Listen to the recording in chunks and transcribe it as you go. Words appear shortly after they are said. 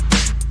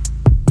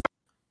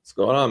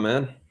What's going on,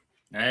 man?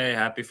 Hey,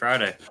 happy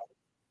Friday.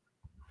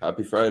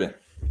 Happy Friday.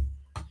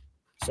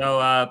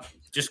 So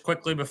just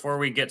quickly before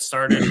we get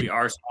started, we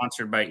are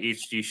sponsored by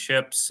HD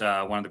Ships,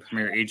 one of the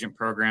premier agent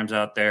programs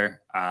out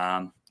there.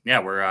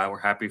 We're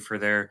happy for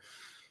their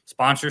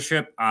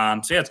sponsorship.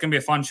 It's going to be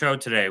a fun show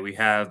today. We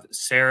have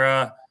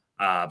Sarah,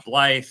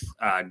 Blythe,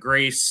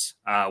 Grace,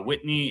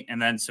 Whitney,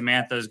 and then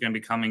Samantha is going to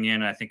be coming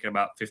in, I think, in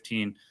about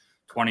 15,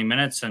 20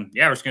 minutes. And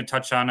we're just going to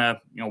touch on a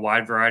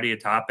wide variety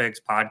of topics,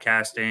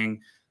 podcasting,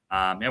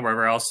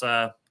 wherever else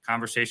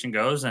conversation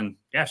goes. And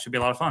it should be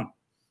a lot of fun.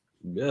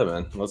 Yeah,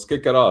 man. Let's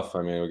kick it off.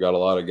 I mean, we got a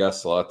lot of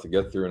guests, a lot to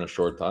get through in a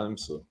short time.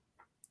 So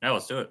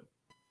let's do it.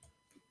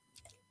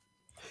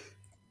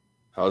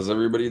 How's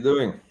everybody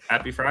doing?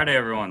 Happy Friday,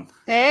 everyone.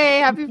 Hey,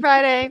 happy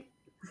Friday.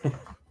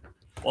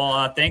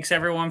 Well, thanks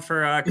everyone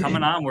for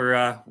coming on.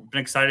 We've been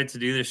excited to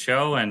do this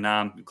show, and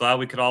glad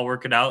we could all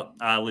work it out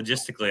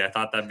logistically. I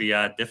thought that'd be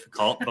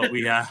difficult, but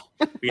we had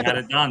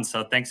it done.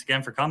 So thanks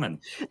again for coming.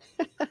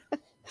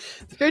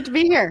 It's great to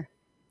be here.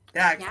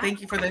 Yeah,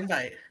 thank you for the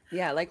invite.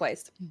 Yeah,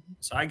 likewise.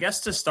 So I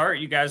guess to start,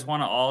 you guys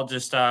want to all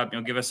just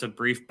give us a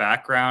brief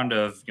background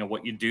of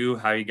what you do,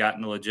 how you got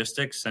into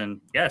logistics,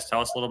 and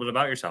tell us a little bit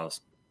about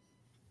yourselves.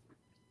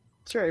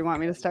 Sure, you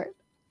want me to start?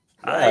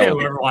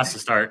 Whoever wants to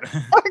start.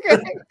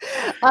 Okay.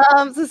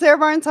 So Sarah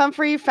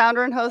Barnes-Humphrey,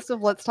 founder and host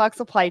of Let's Talk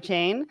Supply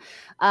Chain,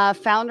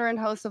 founder and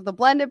host of the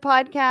Blended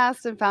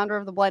podcast, and founder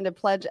of the Blended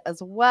Pledge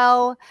as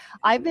well.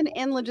 I've been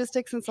in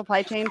logistics and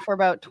supply chain for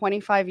about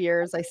 25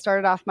 years. I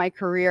started off my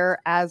career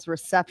as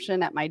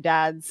reception at my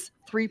dad's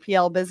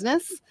 3PL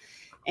business,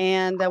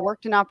 and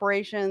worked in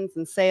operations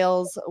and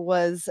sales,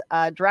 was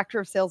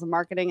director of sales and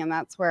marketing, and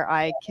that's where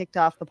I kicked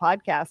off the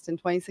podcast in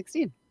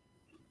 2016.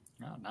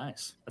 Oh,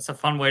 nice. That's a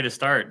fun way to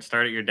start.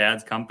 Start at your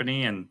dad's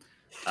company and,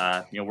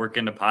 work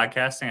into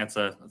podcasting.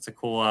 That's a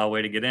cool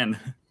way to get in.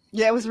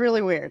 Yeah, it was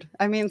really weird.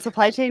 I mean,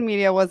 supply chain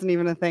media wasn't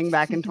even a thing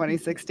back in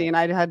 2016.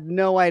 I had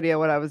no idea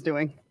what I was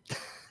doing.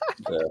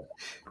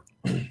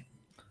 Yeah.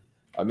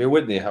 I mean,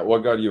 Whitney,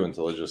 what got you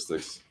into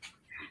logistics?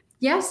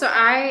 Yeah, so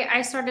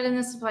I started in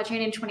the supply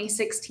chain in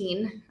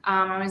 2016.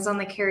 I was on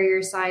the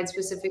carrier side,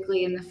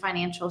 specifically in the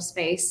financial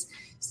space.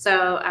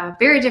 So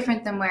very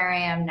different than where I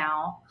am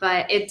now,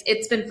 but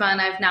it's been fun.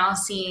 I've now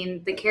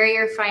seen the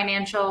carrier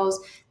financials,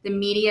 the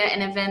media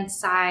and events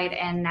side,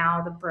 and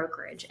now the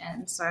brokerage.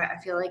 And so I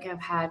feel like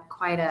I've had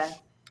quite a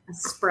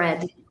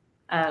spread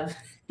of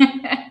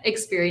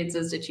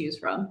experiences to choose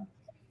from.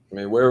 I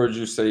mein, where would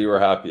you say you were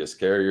happiest?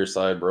 Carrier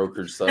side,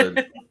 brokerage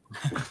side?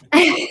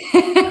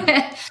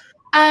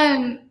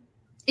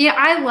 Yeah,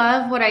 I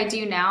love what I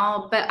do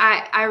now, but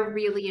I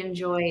really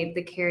enjoy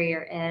the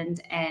carrier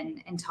end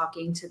and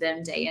talking to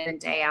them day in and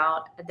day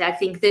out. I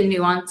think the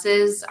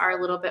nuances are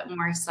a little bit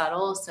more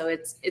subtle, so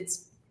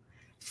it's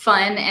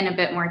fun and a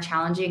bit more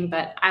challenging,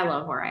 but I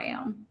love where I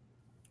am.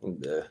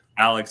 Yeah.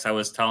 Alex, I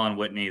was telling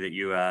Whitney that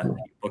you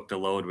booked a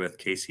load with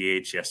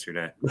KCH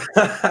yesterday.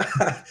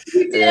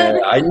 Yeah,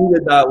 I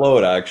needed that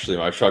load, actually.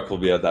 My truck will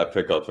be at that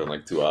pickup in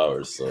like 2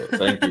 hours. So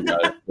thank you,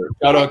 guys.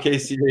 Shout out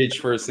KCH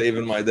for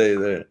saving my day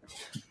there.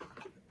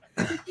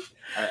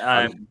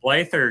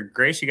 Blythe or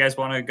Grace, you guys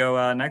want to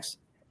go next?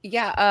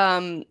 Yeah,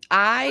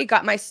 I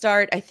got my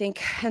start, I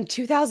think, in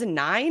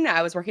 2009.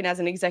 I was working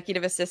as an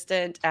executive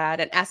assistant at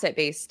an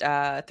asset-based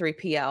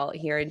 3PL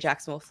here in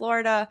Jacksonville,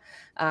 Florida.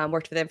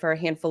 Worked for them for a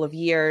handful of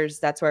years.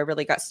 That's where I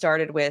really got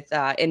started with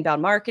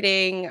inbound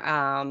marketing,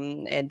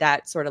 and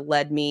that sort of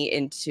led me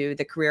into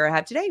the career I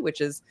have today,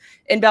 which is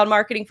inbound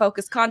marketing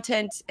focused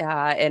content,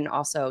 and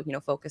also,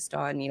 focused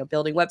on,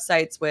 building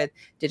websites with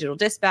Digital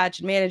Dispatch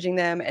and managing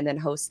them, and then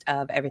host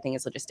of Everything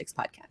is Logistics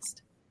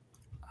podcast.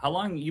 How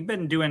long you've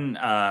been doing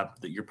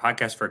your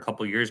podcast for? A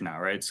couple of years now,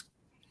 right?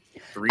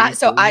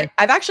 It's I've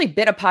actually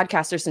been a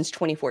podcaster since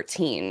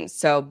 2014.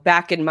 So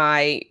back in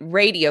my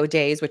radio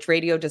days, which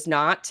radio does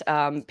not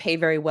pay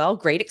very well,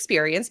 great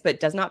experience, but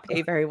does not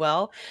pay very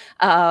well.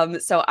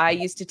 So I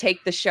used to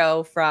take the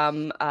show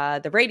from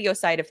the radio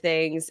side of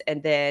things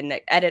and then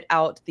edit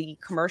out the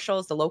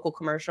commercials, the local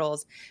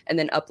commercials, and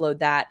then upload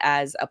that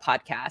as a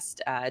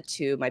podcast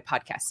to my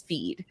podcast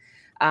feed.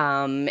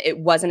 It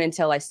wasn't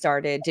until I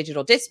started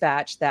Digital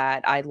Dispatch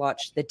that I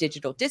launched the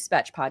Digital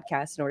Dispatch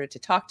podcast in order to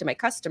talk to my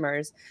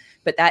customers,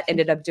 but that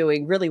ended up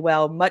doing really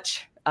well,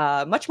 much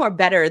more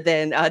better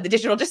than the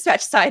Digital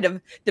Dispatch side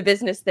of the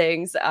business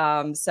things.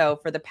 So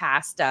for the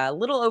past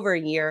little over a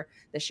year,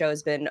 the show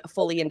has been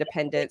fully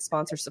independent,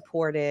 sponsor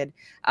supported,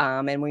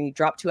 and we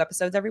drop 2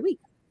 episodes every week.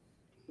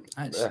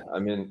 Nice. Yeah, I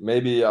mean,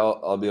 maybe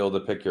I'll be able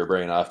to pick your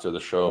brain after the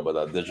show about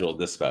that Digital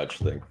Dispatch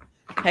thing.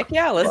 Heck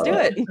yeah, let's do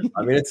it.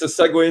 I mean, it's a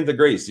segue into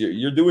Grace.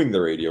 You're doing the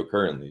radio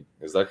currently.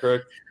 Is that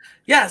correct?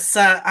 Yes,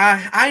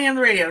 I am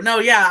the radio. No,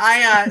 yeah,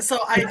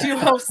 I do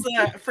host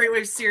the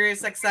Freightwave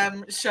Sirius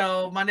XM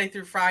show Monday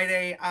through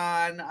Friday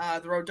on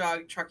the Road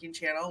Dog Trucking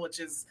channel, which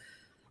is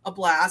a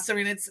blast. I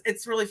mean,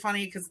 it's really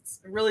funny because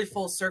it's really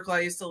full circle. I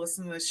used to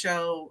listen to the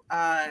show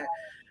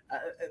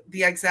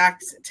the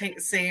exact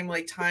same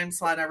like time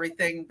slot and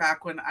everything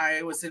back when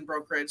I was in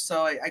brokerage.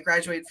 So I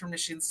graduated from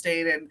Michigan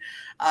State, and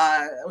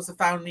I was a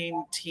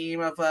founding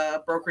team of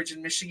a brokerage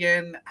in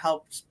Michigan,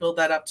 helped build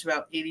that up to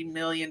about $80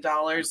 million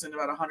and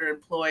about 100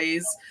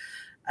 employees,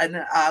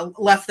 and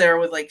left there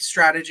with like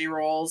strategy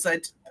roles. I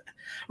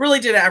really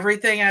did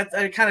everything.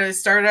 I kind of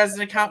started as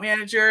an account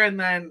manager, and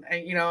then,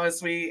 you know,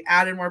 as we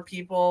added more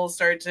people,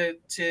 started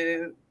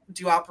to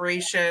do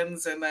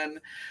operations, and then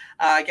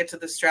get to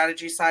the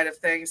strategy side of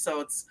things.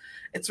 So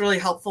it's really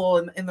helpful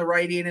in the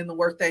writing and the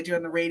work that I do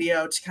on the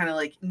radio to kind of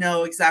like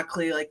know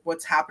exactly like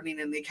what's happening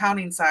in the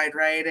accounting side,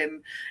 right?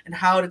 And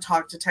how to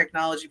talk to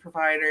technology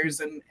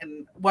providers and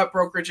what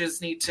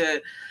brokerages need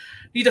to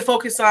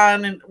focus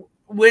on, and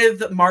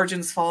with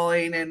margins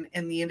falling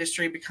and the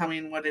industry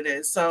becoming what it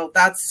is. So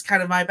that's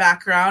kind of my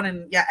background,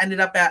 and ended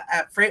up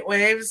at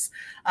FreightWaves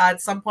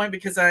at some point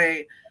because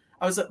I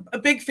was a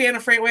big fan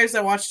of FreightWaves.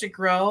 I watched it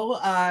grow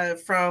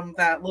from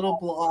that little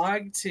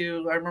blog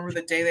to, I remember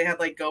the day they had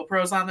like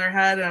GoPros on their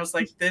head, and I was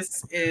like,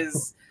 this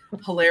is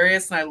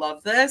hilarious and I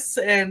love this.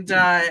 And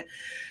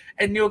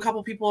knew a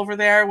couple people over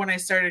there when I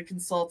started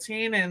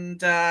consulting,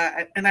 and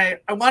I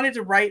wanted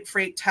to write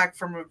freight tech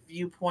from a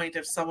viewpoint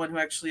of someone who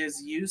actually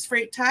has used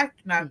freight tech,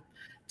 not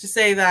to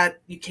say that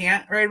you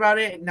can't write about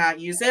it and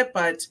not use it,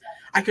 but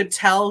I could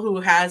tell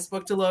who has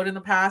booked a load in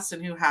the past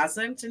and who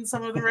hasn't in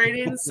some of the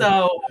writings.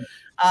 So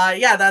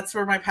that's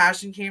where my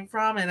passion came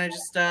from, and I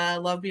just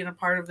love being a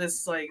part of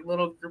this like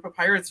little group of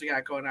pirates we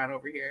got going on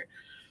over here.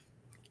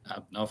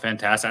 No,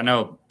 fantastic. I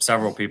know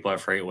several people at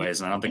FreightWaves,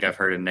 and I don't think I've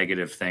heard a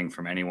negative thing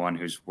from anyone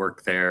who's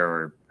worked there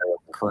or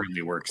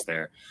currently works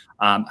there.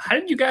 How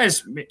did you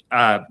guys,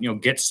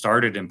 get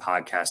started in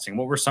podcasting?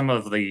 What were some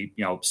of the,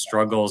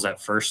 struggles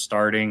at first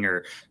starting?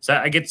 Or so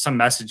I get some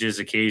messages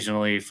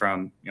occasionally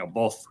from,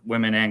 both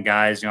women and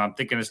guys. I'm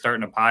thinking of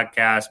starting a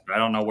podcast, but I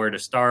don't know where to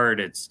start.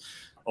 It's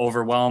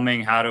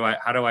overwhelming. How do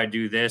I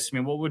do this? I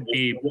mean, what would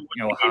be,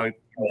 how you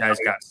guys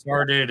got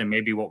started, and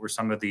maybe what were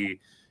some of the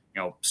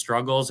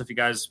struggles, if you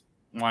guys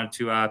wanted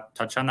to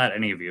touch on that,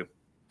 any of you?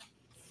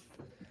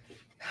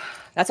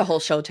 That's a whole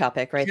show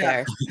topic right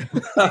there.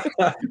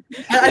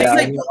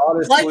 Honestly,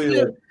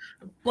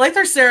 Blythe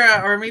or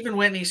Sarah or even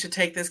Whitney should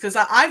take this, because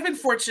I've been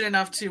fortunate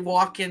enough to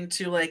walk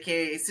into like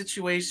a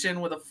situation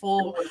with a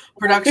full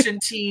production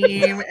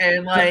team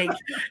and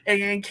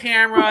and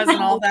cameras and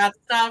all that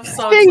stuff.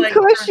 So it's like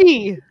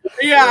cushy.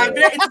 Yeah,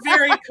 it's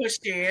very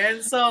cushy,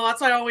 and so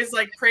that's why I always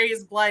like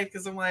praise Blythe,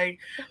 because I'm like,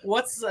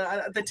 what's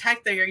the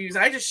tech that you're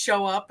using? I just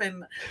show up,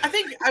 and I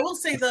think I will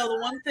say though, the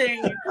one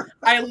thing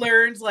I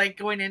learned like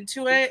going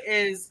into it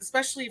is,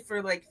 especially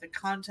for like the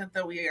content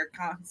that we are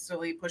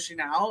constantly pushing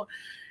out,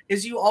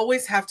 is you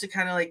always have to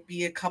kind of like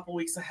be a couple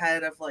weeks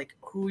ahead of like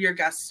who your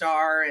guests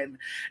are, and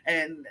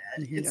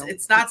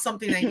it's not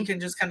something that you can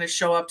just kind of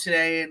show up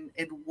today and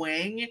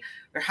wing.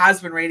 There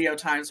has been radio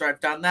times where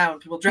I've done that when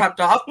people dropped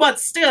off, but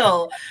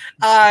still,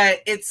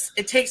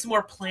 it takes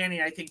more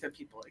planning, I think, than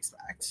people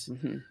expect.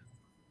 Mm-hmm.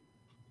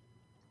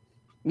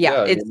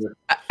 Yeah,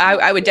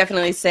 I would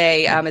definitely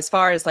say, as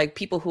far as like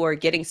people who are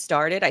getting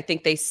started, I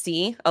think they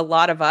see a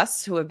lot of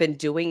us who have been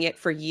doing it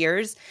for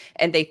years,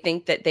 and they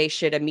think that they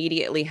should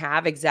immediately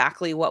have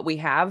exactly what we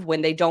have,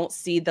 when they don't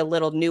see the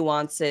little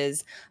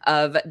nuances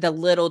of the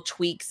little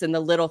tweaks and the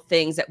little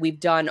things that we've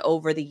done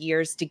over the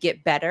years to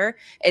get better.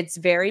 It's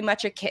very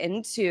much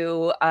akin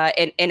to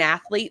an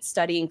athlete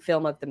studying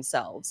film of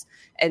themselves.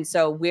 And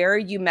so where are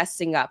you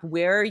messing up?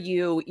 Where are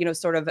you,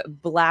 sort of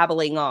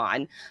blabbling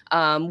on?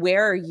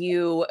 Where are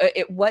you?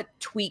 What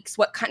tweaks,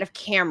 what kind of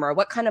camera,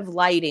 what kind of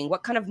lighting,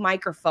 what kind of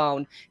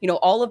microphone,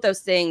 all of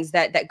those things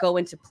that go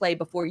into play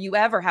before you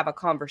ever have a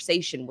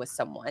conversation with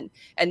someone.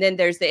 And then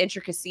there's the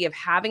intricacy of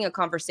having a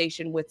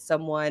conversation with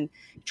someone,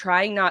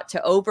 trying not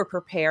to over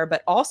prepare,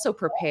 but also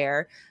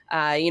prepare,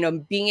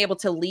 being able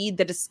to lead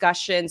the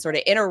discussion, sort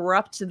of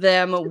interrupt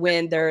them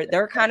when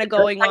they're kind of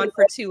going on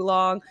for too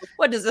long.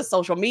 What does the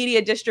social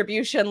media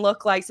distribution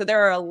look like? So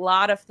there are a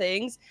lot of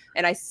things.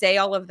 And I say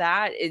all of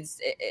that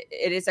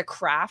it is a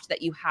craft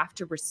that you have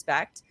to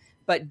respect,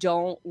 but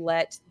don't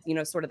let,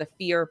 sort of the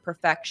fear of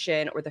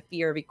perfection or the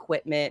fear of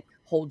equipment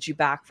hold you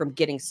back from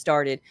getting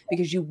started,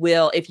 because you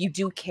will, if you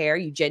do care,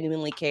 you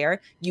genuinely care,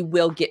 you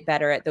will get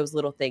better at those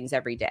little things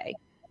every day.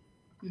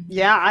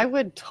 Yeah, I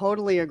would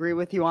totally agree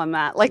with you on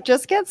that. Like,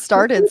 just get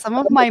started. Some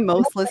of my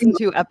most listened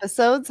to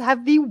episodes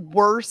have the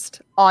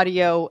worst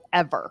audio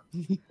ever.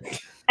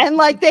 And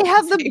like, they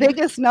have the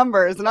biggest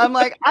numbers. And I'm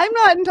like, I'm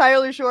not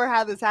entirely sure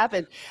how this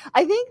happened.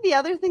 I think the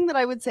other thing that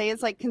I would say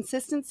is like,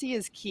 consistency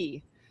is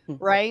key,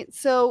 right?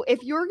 So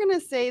if you're going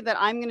to say that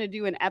I'm going to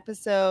do an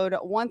episode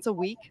once a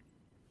week,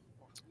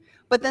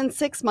 but then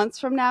 6 months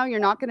from now, you're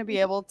not going to be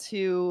able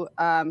to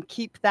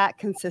keep that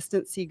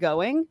consistency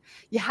going.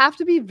 You have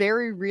to be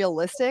very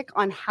realistic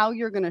on how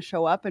you're going to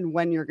show up and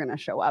when you're going to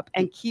show up,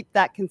 and keep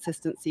that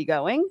consistency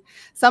going.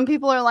 Some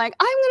people are like,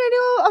 I'm going to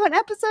do an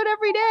episode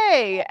every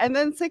day. And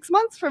then 6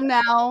 months from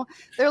now,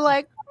 they're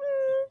like,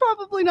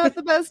 probably not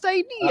the best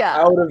idea.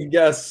 Out of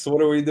guess. What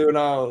do we do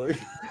now?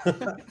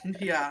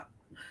 Yeah.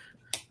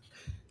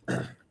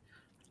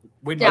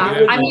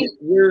 Yeah, I mean,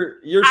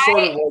 you're sort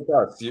of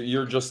like us.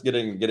 You're just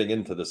getting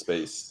into the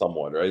space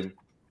somewhat, right?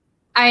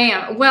 I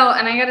am. Well,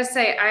 and I got to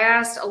say, I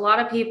asked a lot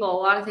of people,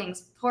 a lot of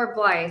things. Poor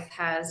Blythe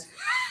has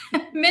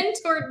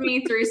mentored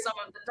me through some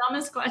of the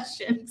dumbest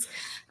questions.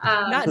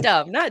 Not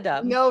dumb.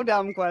 No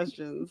dumb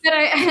questions. But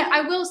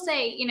I will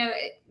say,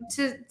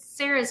 to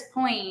Sarah's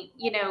point,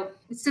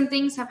 some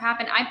things have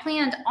happened. I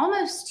planned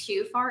almost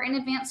too far in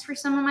advance for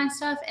some of my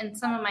stuff, and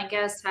some of my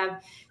guests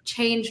have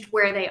changed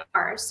where they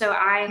are. So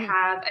I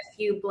have a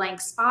few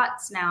blank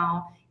spots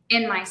now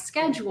in my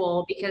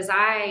schedule because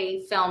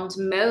I filmed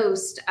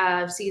most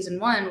of season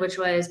 1, which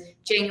was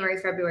January,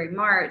 February,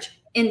 March,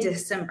 in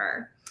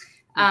December.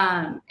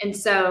 And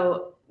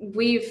so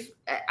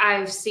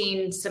I've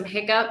seen some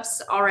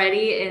hiccups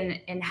already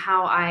in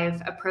how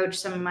I've approached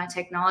some of my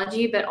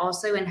technology, but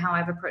also in how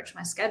I've approached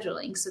my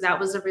scheduling. So that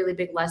was a really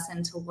big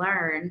lesson to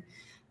learn.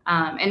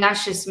 And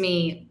that's just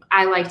me.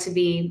 I like to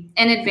be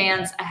in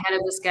advance, ahead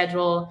of the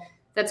schedule.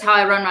 That's how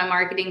I run my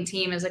marketing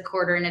team, is a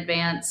quarter in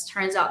advance.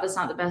 Turns out that's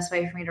not the best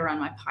way for me to run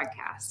my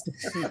podcast.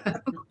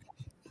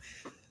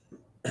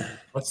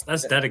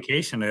 That's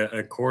dedication,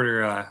 a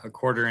quarter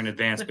in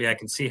advance. But yeah, I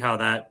can see how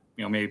that,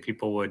 maybe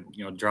people would,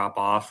 drop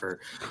off. Or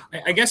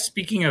I guess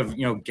speaking of,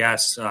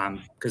 guests,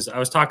 because I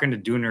was talking to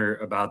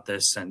Dooner about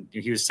this, and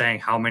he was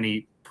saying how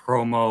many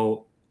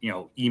promo,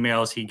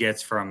 emails he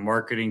gets from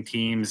marketing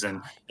teams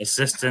and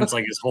assistants.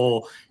 Like his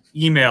whole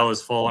email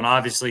is full, and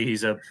obviously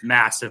he's a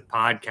massive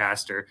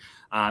podcaster.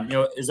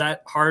 Is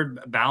that hard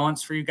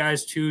balance for you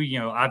guys too?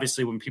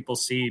 Obviously when people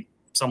see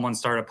someone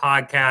start a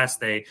podcast,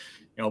 they,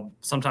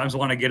 sometimes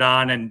want to get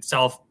on and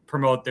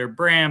self-promote their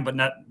brand, but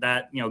not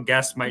that,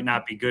 guests might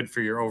not be good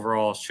for your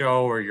overall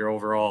show or your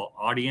overall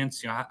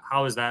audience.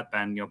 How has that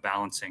been,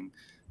 balancing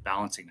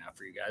that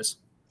for you guys?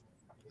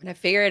 When I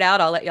figure it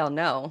out, I'll let y'all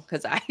know,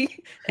 because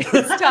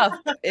it's tough.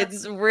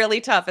 It's really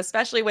tough,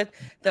 especially with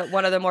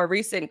one of the more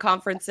recent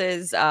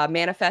conferences,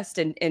 Manifest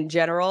in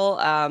general.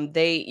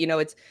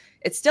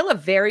 It's still a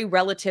very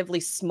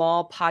relatively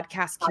small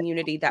podcast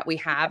community that we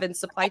have in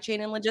supply chain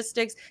and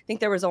logistics. I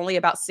think there was only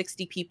about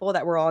 60 people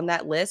that were on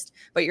that list,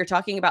 but you're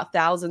talking about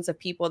thousands of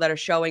people that are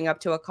showing up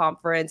to a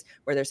conference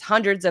where there's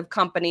hundreds of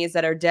companies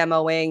that are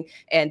demoing,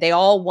 and they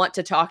all want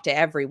to talk to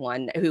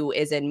everyone who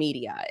is in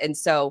media. And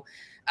so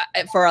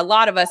for a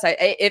lot of us,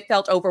 it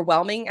felt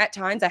overwhelming at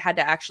times. I had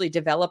to actually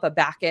develop a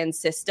back-end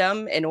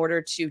system in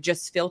order to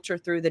just filter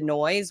through the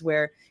noise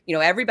where,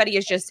 everybody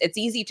is it's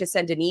easy to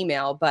send an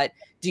email, but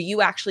do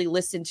you actually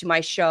listen to my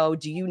show?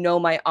 Do you know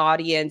my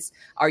audience?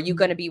 Are you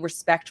going to be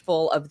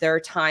respectful of their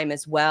time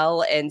as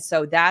well? And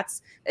so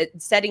that's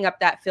setting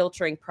up that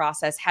filtering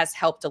process has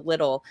helped a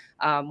little.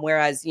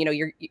 Whereas,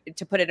 you're,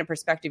 to put it in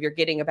perspective, you're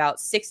getting about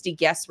 60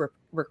 guest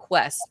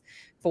requests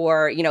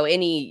for,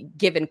 any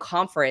given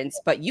conference,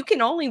 but you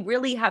can only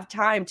really have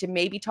time to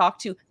maybe talk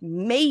to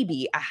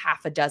maybe a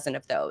half a dozen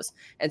of those.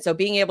 And so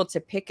being able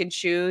to pick and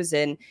choose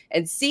and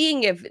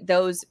seeing if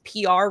those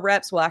PR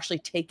reps will actually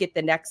take it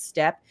the next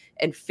step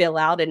and fill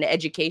out an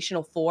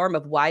educational form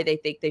of why they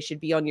think they should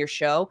be on your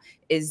show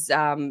is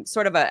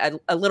sort of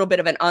a little bit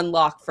of an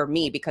unlock for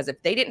me, because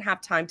if they didn't have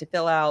time to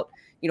fill out,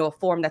 a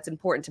form that's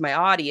important to my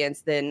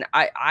audience, then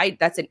I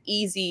that's an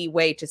easy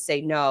way to say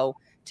no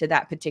to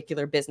that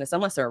particular business,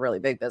 unless they're a really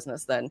big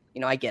business, then,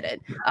 I get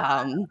it.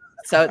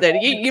 So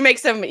then you make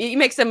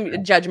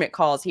some judgment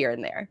calls here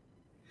and there.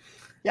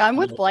 Yeah, I'm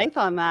with Blythe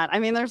on that. I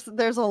mean,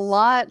 there's a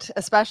lot,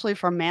 especially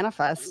from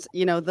Manifest,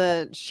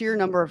 the sheer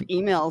number of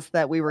emails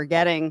that we were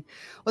getting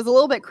was a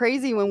little bit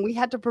crazy when we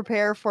had to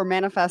prepare for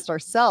Manifest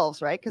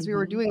ourselves, right? Because we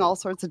were doing all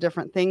sorts of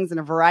different things in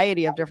a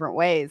variety of different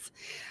ways.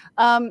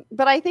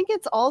 But I think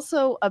it's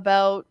also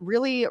about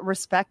really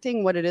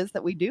respecting what it is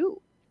that we do.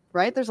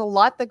 Right? There's a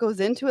lot that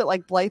goes into it,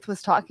 like Blythe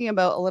was talking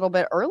about a little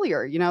bit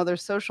earlier.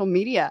 There's social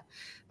media,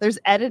 there's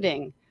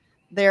editing,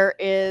 there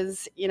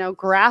is,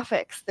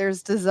 graphics,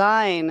 there's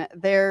design,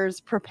 there's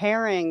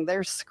preparing,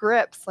 there's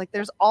scripts. Like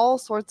there's all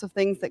sorts of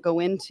things that go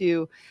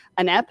into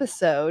an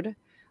episode,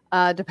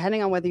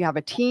 depending on whether you have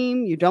a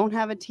team, you don't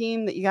have a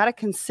team, that you got to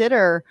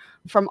consider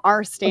from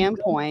our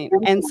standpoint.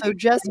 And so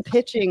just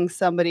pitching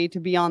somebody to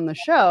be on the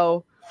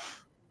show,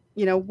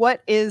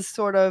 what is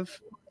sort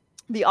of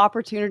the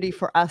opportunity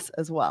for us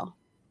as well.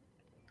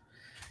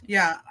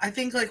 Yeah, I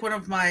think like one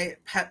of my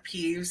pet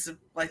peeves,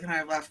 like, and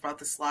I've laughed about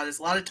this a lot, is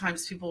a lot of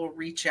times people will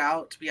reach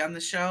out to be on the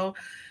show,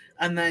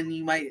 and then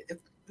you might,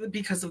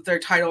 because of their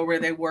title, where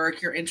they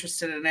work, you're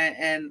interested in it,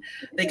 and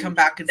they come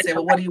back and say,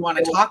 well, what do you want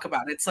to talk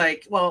about? It's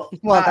like, well,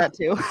 that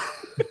too.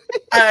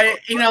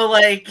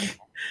 Like,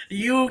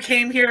 you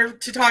came here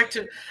to talk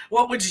to,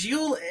 what would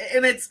you,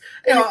 and it's,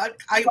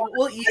 I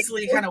will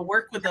easily kind of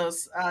work with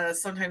those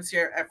sometimes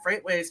here at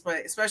Freightways,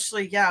 but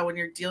especially, when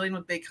you're dealing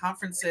with big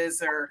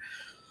conferences or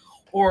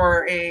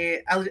or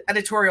a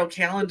editorial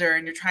calendar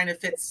and you're trying to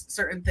fit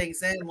certain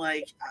things in,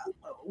 like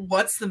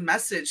what's the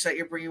message that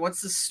you're bringing?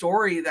 What's the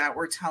story that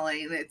we're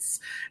telling? It's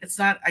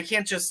not, I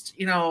can't just,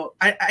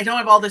 I don't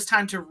have all this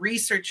time to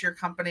research your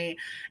company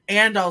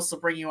and also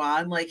bring you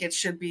on. Like it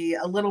should be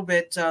a little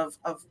bit of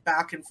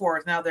back and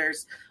forth. Now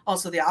there's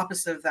also the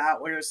opposite of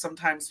that, where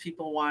sometimes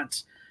people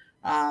want,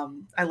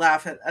 I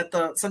laugh at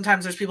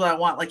sometimes there's people that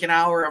want like an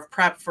hour of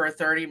prep for a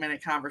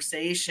 30-minute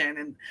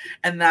conversation.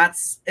 And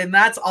that's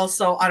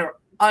also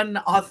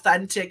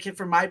unauthentic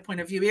from my point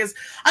of view, because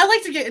I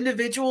like to get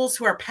individuals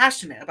who are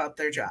passionate about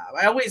their job.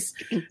 I always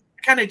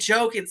kind of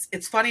joke.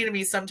 It's funny to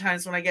me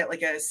sometimes when I get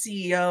like a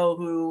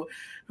CEO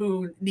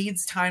who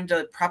needs time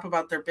to prep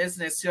about their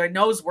business, who I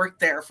know has worked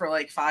there for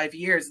like 5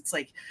 years. It's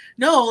like,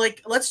 no,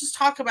 like, let's just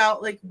talk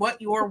about like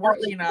what you're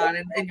working on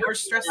and your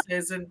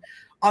stresses and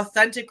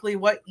authentically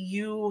what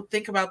you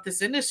think about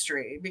this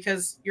industry,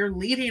 because you're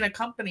leading a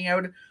company. I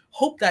would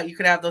hope that you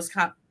could have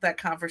that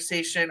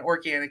conversation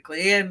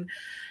organically. And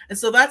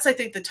so that's, I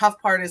think the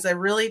tough part is I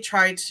really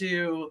try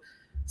to,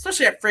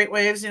 especially at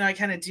FreightWaves, I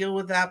kind of deal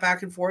with that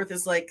back and forth,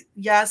 is like,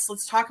 yes,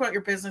 let's talk about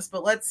your business,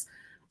 but let's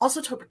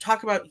also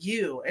talk about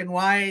you and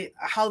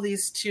how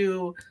these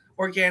two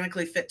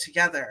organically fit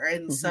together.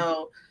 And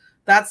so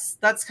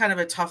that's kind of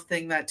a tough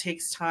thing that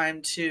takes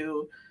time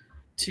to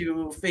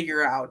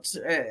figure out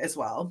as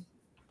well.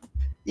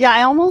 Yeah,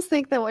 I almost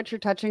think that what you're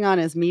touching on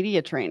is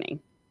media training.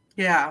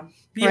 Yeah.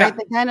 Right.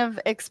 They kind of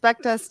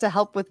expect us to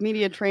help with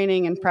media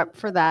training and prep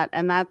for that.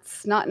 And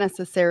that's not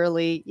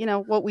necessarily,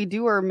 what we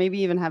do or maybe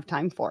even have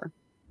time for.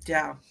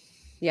 Yeah.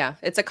 Yeah.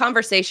 It's a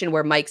conversation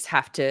where mics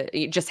have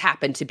to just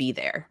happen to be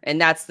there. And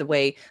that's the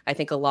way I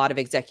think a lot of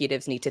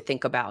executives need to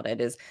think about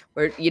it, is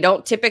where you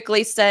don't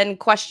typically send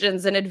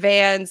questions in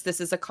advance.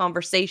 This is a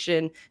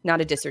conversation,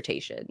 not a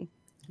dissertation.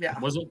 Yeah.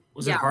 Was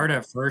it hard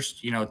at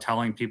first,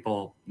 telling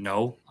people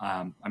no?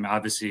 I mean,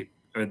 obviously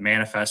with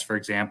Manifest, for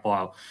example,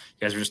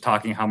 you guys were just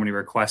talking how many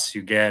requests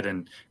you get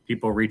and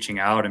people reaching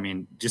out. I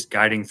mean, just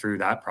guiding through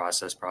that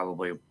process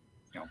probably,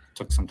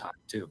 took some time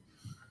too.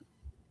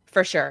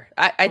 For sure.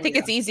 I think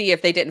it's easy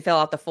if they didn't fill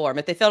out the form.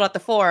 If they filled out the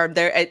form,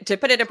 to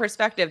put it in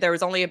perspective, there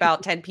was only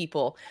about 10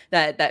 people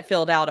that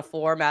filled out a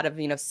form out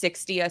of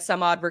 60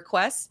 some odd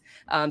requests.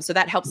 So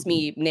that helps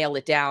me nail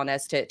it down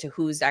as to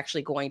who's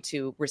actually going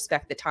to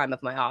respect the time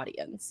of my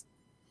audience.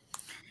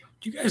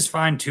 Do you guys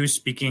find too,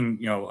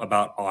 speaking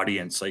about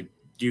audience, like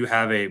do you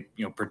have a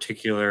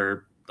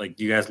particular, like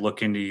do you guys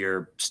look into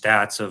your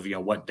stats of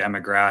what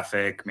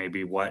demographic,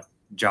 maybe what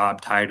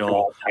job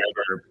title,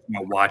 or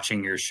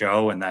watching your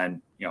show, and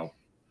then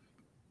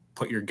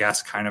put your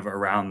guests kind of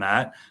around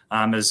that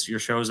as your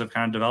shows have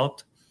kind of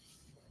developed?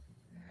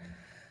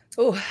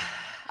 Oh,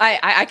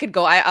 I could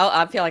go.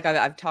 I feel like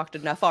I've talked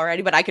enough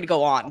already, but I could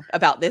go on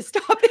about this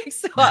topic.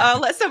 So I'll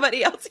let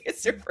somebody else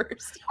answer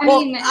first. I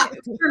mean,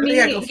 for me,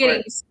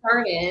 getting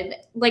started,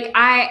 like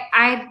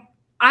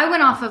I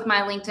went off of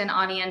my LinkedIn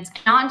audience,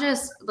 not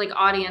just like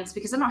audience,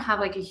 because I don't have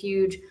like a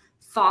huge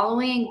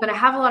following, but I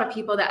have a lot of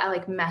people that I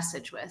like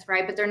message with,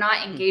 right? But they're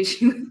not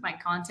engaging with my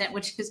content,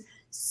 which is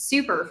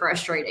super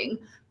frustrating,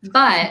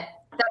 but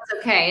that's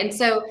okay. And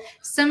so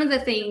some of the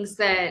things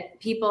that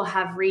people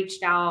have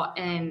reached out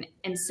and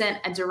sent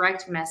a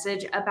direct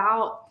message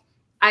about,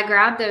 I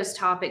grab those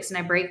topics and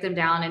I break them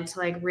down into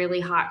like really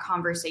hot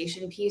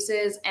conversation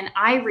pieces. And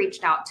I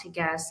reached out to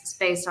guests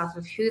based off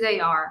of who they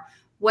are,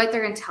 what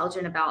they're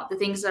intelligent about, the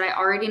things that I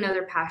already know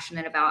they're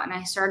passionate about. And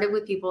I started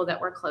with people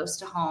that were close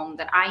to home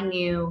that I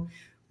knew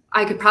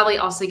I could probably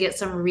also get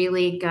some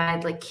really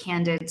good, like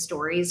candid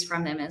stories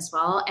from them as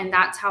well. And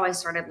that's how I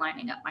started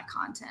lining up my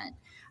content.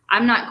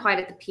 I'm not quite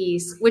at the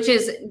piece, which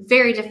is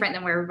very different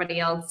than where everybody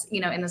else,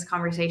 in this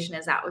conversation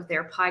is at with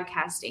their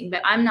podcasting,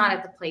 but I'm not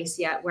at the place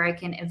yet where I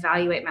can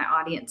evaluate my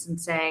audience and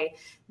say,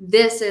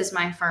 this is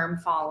my firm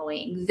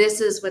following. This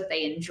is what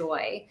they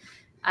enjoy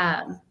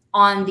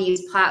on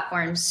these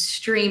platforms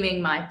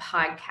streaming my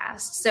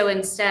podcast. So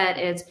instead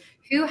it's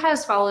who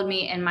has followed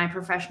me in my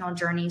professional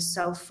journey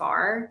so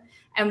far,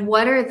 and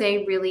what are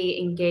they really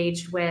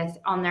engaged with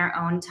on their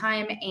own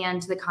time,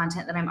 and the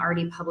content that I'm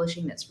already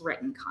publishing that's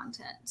written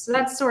content. So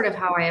that's sort of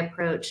how I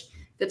approach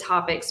the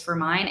topics for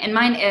mine. And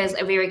mine is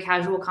a very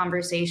casual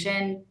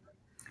conversation.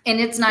 And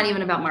it's not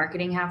even about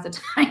marketing half the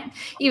time,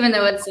 even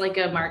though it's like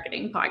a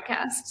marketing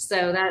podcast.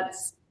 So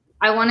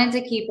I wanted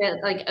to keep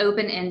it like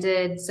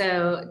open-ended.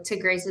 So to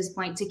Grace's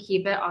point, to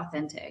keep it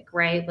authentic,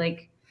 right?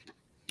 Like,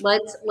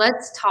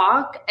 let's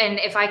talk. And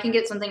if I can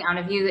get something out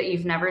of you that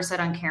you've never said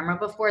on camera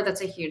before,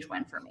 that's a huge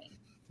win for me.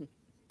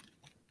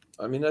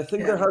 I mean, I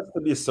think there has to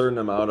be a certain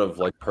amount of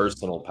like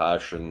personal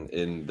passion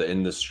in the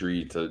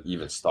industry to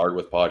even start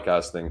with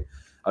podcasting.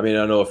 I mean,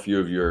 I know a few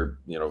of your,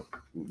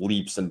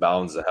 leaps and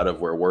bounds ahead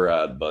of where we're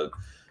at, but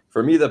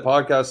for me, the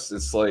podcast,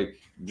 it's like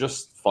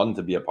just fun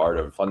to be a part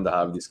of, fun to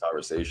have these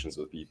conversations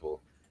with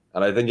people.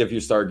 And I think if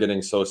you start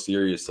getting so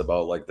serious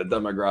about like the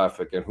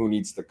demographic and who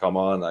needs to come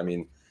on, I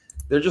mean,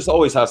 there just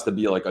always has to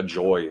be like a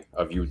joy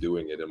of you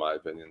doing it, in my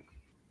opinion.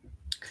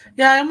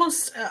 Yeah, I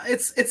almost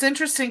it's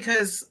interesting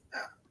because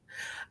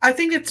I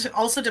think it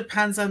also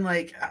depends on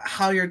like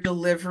how you're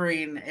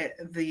delivering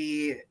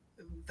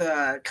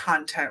the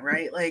content,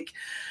 right? Like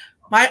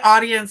my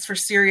audience for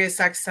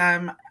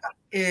SiriusXM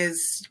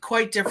is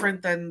quite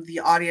different than the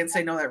audience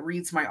I know that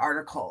reads my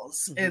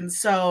articles. Mm-hmm. And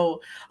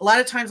so a lot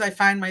of times I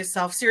find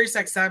myself,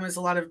 SiriusXM is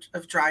a lot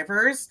of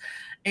drivers.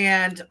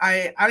 And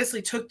I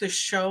honestly took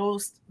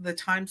the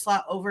time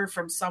slot over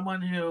from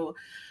someone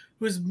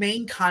whose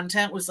main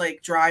content was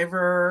like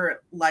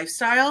driver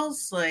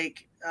lifestyles,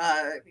 like,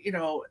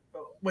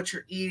 what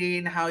you're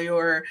eating, how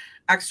you're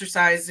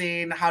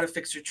exercising, how to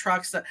fix your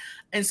trucks.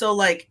 And so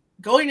like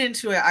going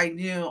into it, I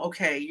knew,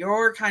 okay,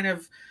 you're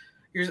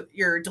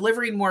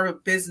delivering more of a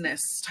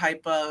business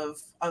type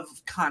of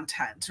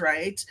content,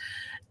 right?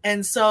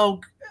 And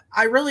so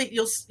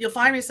you'll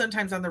find me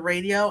sometimes on the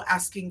radio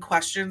asking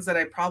questions that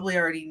I probably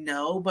already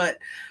know. But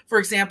for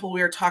example,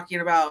 we were talking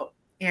about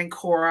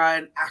Ancora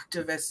and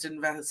activist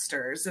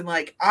investors. And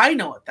like, I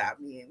know what that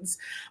means,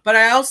 but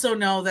I also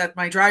know that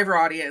my driver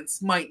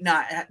audience might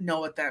not know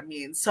what that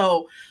means.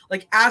 So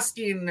like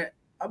asking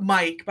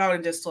Mike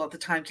Bowden-Distel at the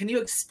time, can you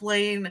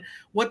explain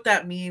what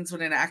that means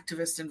when an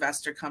activist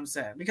investor comes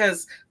in?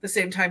 Because at the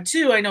same time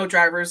too, I know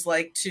drivers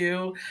like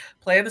to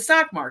play in the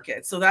stock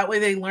market. So that way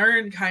they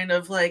learn kind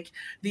of like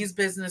these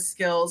business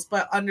skills,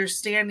 but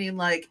understanding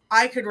like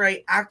I could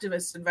write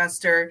activist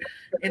investor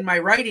in my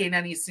writing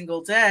any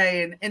single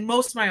day. And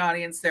most of my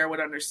audience there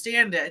would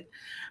understand it.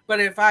 But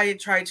if I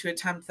try to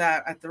attempt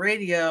that at the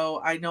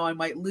radio, I know I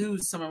might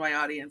lose some of my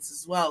audience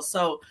as well.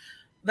 So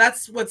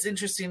that's what's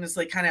interesting is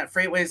like kind of at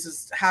FreightWaves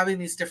is having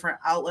these different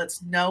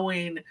outlets,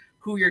 knowing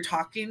who you're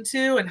talking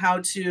to and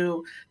how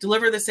to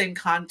deliver the same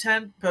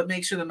content, but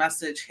make sure the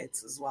message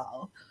hits as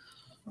well.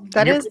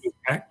 That is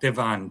active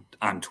on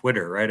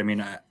Twitter, right? I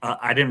mean,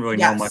 I didn't really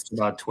know much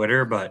about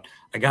Twitter, but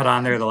I got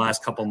on there the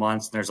last couple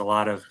months and there's a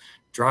lot of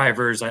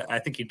drivers. I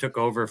think he took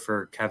over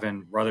for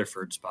Kevin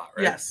Rutherford's spot,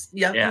 right? Yes.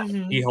 Yep. Yeah.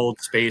 Mm-hmm. He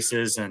holds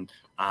spaces and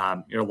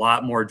you're a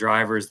lot more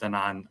drivers than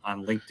on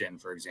LinkedIn,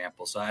 for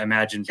example. So I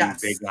imagine being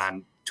big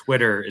on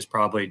Twitter is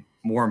probably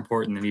more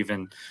important than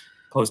even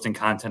posting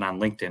content on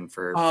LinkedIn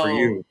for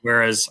you.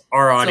 Whereas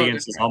our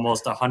audience is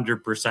almost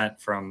 100%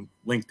 from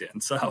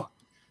LinkedIn. So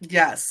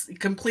yes,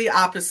 complete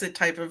opposite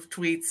type of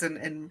tweets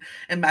and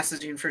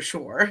messaging for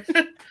sure.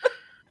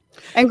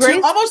 And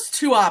Grace, almost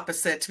too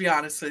opposite, to be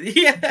honest with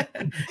you.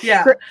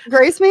 Yeah.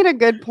 Grace made a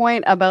good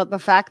point about the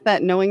fact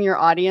that knowing your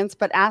audience,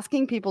 but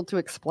asking people to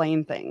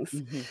explain things.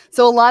 Mm-hmm.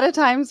 So a lot of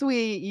times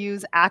we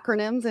use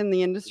acronyms in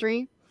the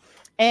industry.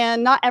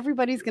 And not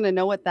everybody's going to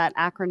know what that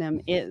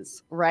acronym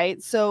is,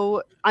 right?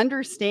 So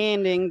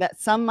understanding that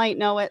some might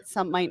know it,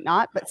 some might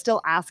not, but still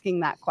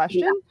asking that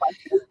question.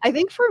 I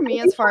think for me,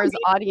 as far as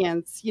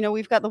audience,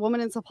 we've got the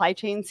Woman in Supply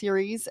Chain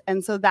series.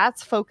 And so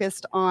that's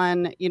focused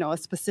on, a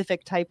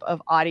specific type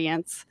of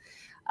audience.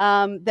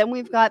 Then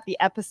we've got the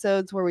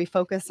episodes where we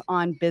focus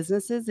on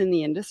businesses in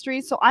the industry.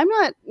 So I'm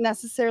not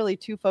necessarily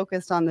too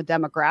focused on the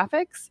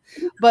demographics,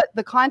 but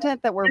the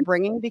content that we're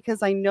bringing,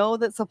 because I know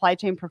that supply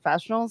chain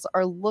professionals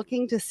are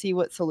looking to see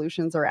what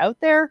solutions are out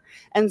there.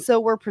 And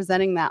so we're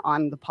presenting that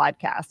on the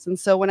podcast. And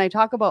so when I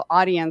talk about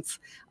audience,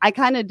 I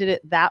kind of did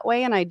it that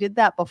way. And I did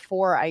that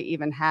before I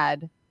even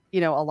had, a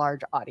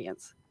large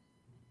audience.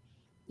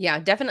 Yeah,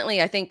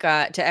 definitely. I think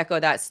to echo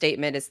that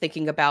statement is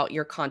thinking about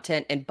your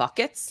content in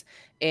buckets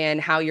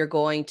and how you're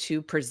going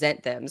to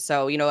present them.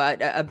 So,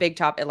 a big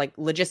topic like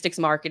logistics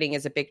marketing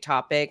is a big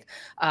topic,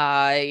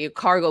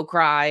 cargo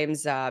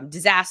crimes,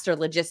 disaster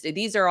logistics.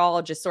 These are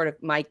all just sort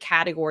of my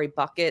category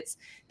buckets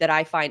that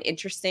I find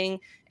interesting.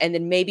 And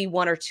then maybe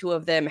one or two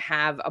of them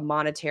have a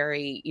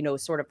monetary,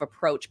 sort of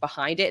approach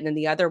behind it. And then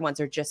the other ones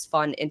are just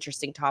fun,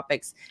 interesting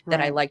topics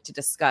that I like to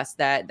discuss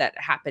that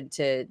happen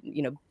to,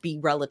 be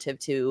relative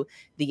to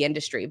the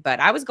industry. But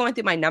I was going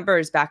through my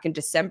numbers back in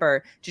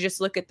December to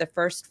just look at the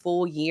first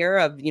full year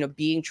of,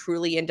 being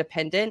truly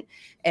independent.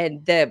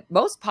 And the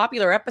most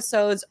popular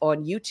episodes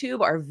on YouTube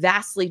are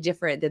vastly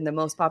different than the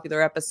most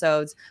popular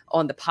episodes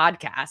on the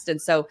podcast.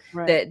 And so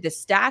the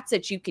stats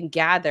that you can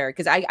gather,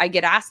 because I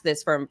get asked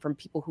this from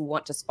people who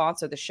want to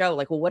sponsor the show,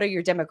 like, well, what are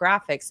your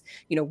demographics?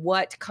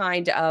 What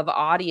kind of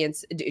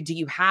audience do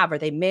you have? Are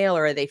they male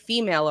or are they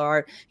female?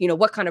 Or,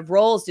 what kind of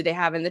roles do they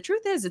have? And the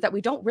truth is that we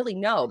don't really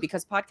know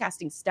because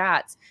podcasting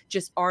stats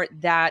just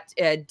aren't that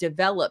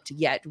developed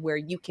yet where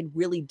you can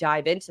really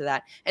dive into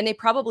that. And they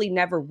probably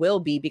never will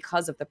be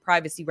because of the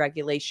privacy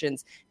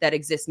regulations that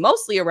exist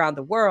mostly around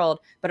the world,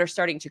 but are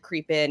starting to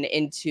creep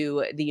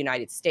into the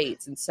United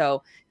States. And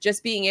so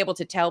just being able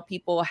to tell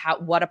people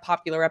what a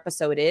popular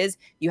episode is,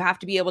 you have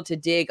to be able to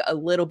dig a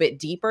little bit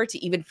deeper to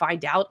even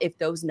find out if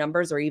those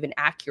numbers are even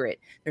accurate.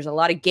 There's a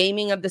lot of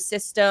gaming of the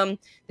system.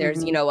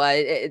 There's,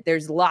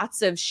 there's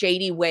lots of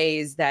shady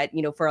ways that,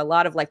 for a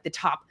lot of like the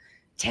top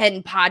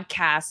 10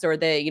 podcasts or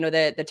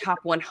the top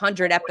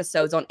 100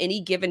 episodes on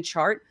any given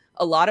chart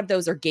a lot of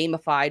those are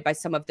gamified by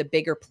some of the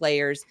bigger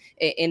players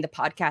in the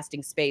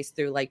podcasting space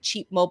through like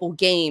cheap mobile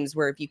games,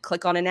 where if you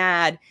click on an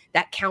ad,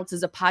 that counts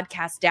as a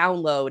podcast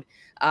download.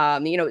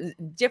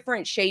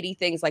 Different shady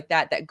things like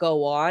that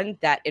go on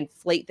that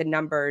inflate the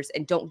numbers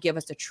and don't give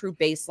us a true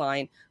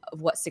baseline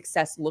of what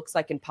success looks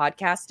like in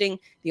podcasting.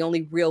 The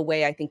only real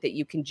way I think that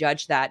you can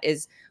judge that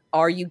is,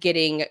 are you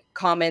getting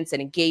comments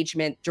and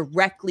engagement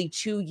directly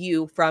to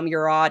you from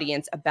your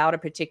audience about a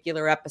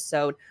particular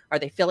episode? Are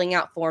they filling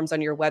out forms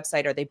on your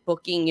website? Are they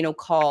booking,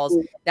 calls?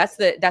 That's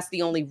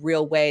the only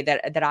real way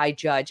that I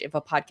judge if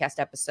a podcast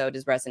episode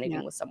is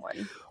resonating with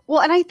someone.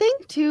 Well, and I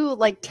think too,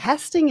 like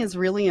testing is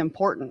really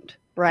important,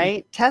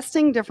 right? Mm-hmm.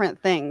 Testing different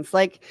things.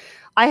 Like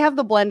I have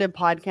the Blended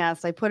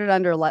podcast. I put it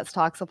under Let's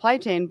Talk Supply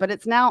Chain, but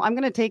it's now, I'm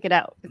going to take it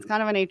out. It's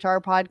kind of an HR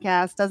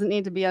podcast, doesn't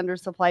need to be under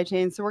supply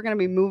chain. So we're going to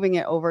be moving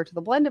it over to the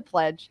Blended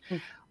Pledge.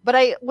 Mm-hmm. But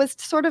I was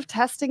sort of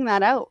testing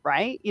that out,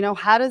 right?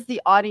 How does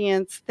the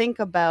audience think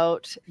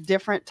about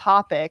different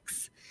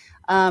topics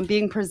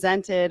being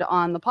presented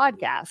on the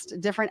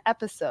podcast, different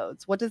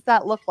episodes? What does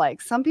that look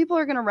like? Some people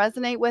are going to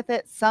resonate with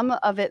it. Some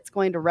of it's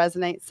going to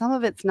resonate. Some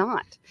of it's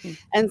not. Mm-hmm.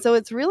 And so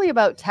it's really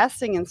about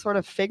testing and sort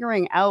of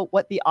figuring out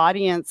what the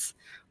audience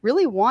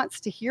really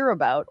wants to hear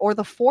about, or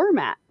the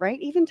format,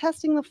 right? Even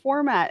testing the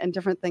format and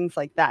different things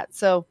like that.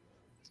 So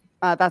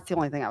that's the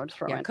only thing I would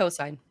throw in.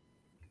 Cosign.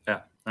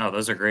 Yeah. No,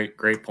 those are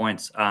great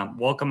points.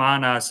 Welcome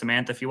on,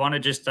 Samantha. If you want to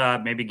just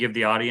maybe give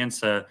the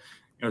audience a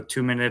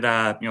 2-minute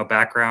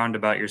background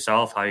about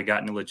yourself, how you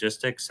got into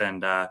logistics,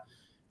 and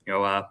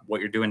what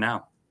you're doing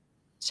now.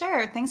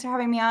 Sure. Thanks for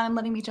having me on and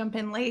letting me jump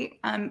in late.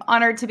 I'm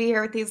honored to be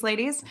here with these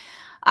ladies.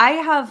 I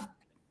have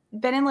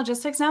been in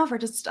logistics now for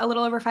just a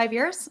little over 5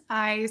 years.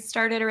 I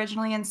started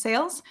originally in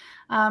sales.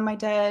 I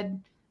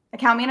did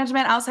account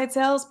management, outside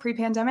sales,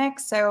 pre-pandemic.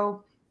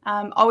 So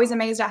always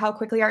amazed at how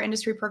quickly our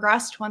industry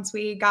progressed once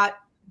we got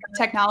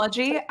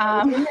technology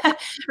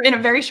in a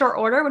very short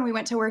order when we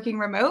went to working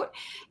remote.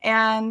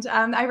 And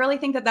I really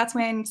think that that's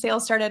when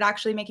sales started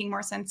actually making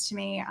more sense to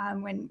me,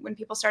 when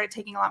people started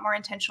taking a lot more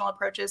intentional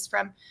approaches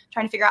from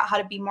trying to figure out how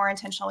to be more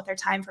intentional with their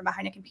time from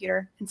behind a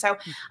computer. And so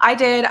I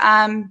did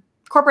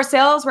corporate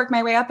sales, worked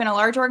my way up in a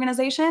large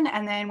organization,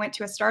 and then went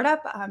to a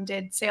startup,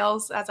 did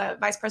sales as a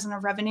vice president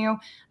of revenue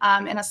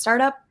in a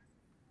startup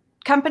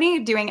company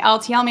doing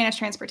LTL, managed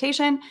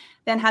transportation,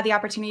 then had the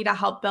opportunity to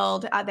help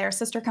build their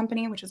sister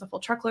company, which is a full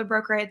truckload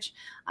brokerage,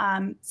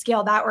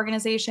 scaled that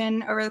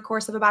organization over the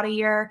course of about a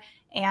year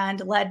and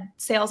led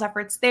sales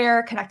efforts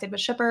there, connected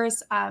with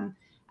shippers, and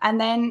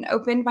then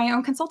opened my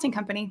own consulting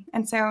company.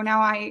 And so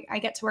now I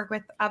get to work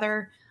with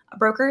other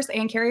brokers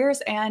and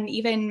carriers and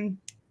even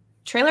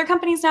trailer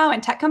companies now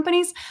and tech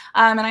companies.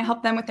 And I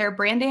help them with their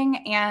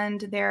branding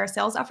and their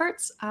sales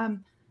efforts.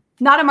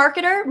 Not a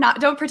marketer,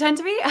 don't pretend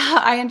to be.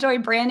 I enjoy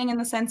branding in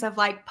the sense of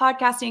like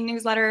podcasting,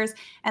 newsletters,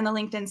 and the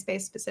LinkedIn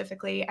space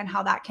specifically, and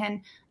how that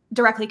can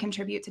directly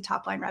contribute to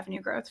top line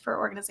revenue growth for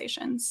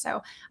organizations.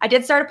 So I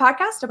did start a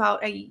podcast about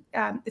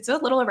it's a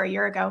little over a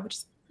year ago, which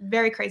is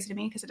very crazy to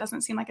me because it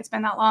doesn't seem like it's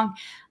been that long.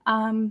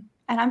 And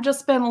I've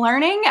just been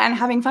learning and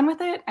having fun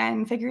with it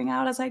and figuring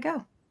out as I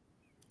go.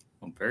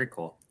 Well, very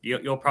cool.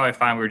 You'll probably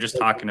find we were just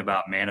talking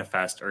about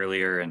Manifest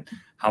earlier and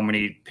how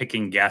many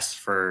picking guests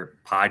for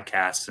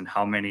podcasts and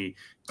how many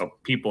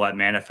people at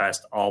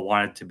Manifest all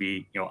wanted to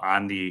be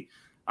on the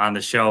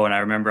show. And I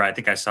remember I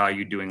think I saw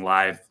you doing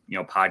live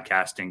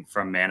podcasting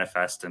from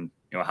Manifest, and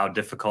how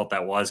difficult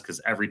that was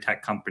because every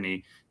tech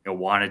company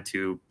wanted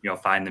to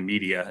find the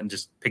media, and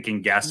just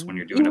picking guests when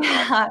you're doing it.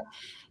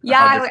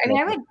 Yeah, I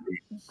mean, I would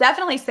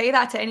definitely say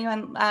that to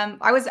anyone.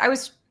 I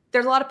was.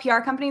 There's a lot of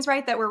PR companies,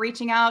 right, that were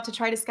reaching out to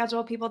try to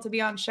schedule people to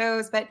be on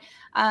shows. But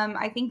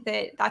I think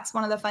that's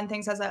one of the fun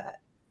things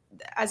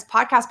as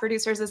podcast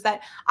producers is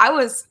that I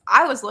was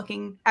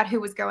looking at who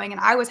was going,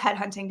 and I was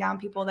headhunting down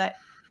people that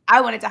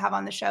I wanted to have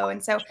on the show.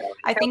 And so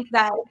I think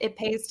that it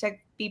pays to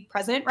be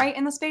present, right,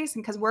 in the space.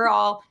 And because we're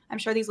all, I'm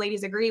sure these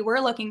ladies agree, we're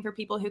looking for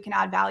people who can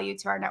add value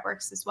to our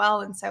networks as well.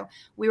 And so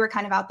we were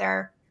kind of out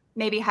there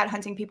maybe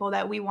headhunting people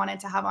that we wanted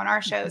to have on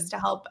our shows to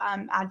help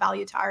add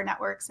value to our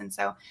networks. And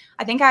so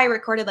I think I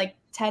recorded like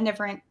 10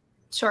 different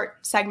short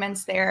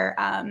segments there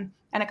and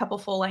a couple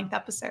full length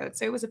episodes.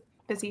 So it was a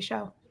busy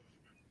show.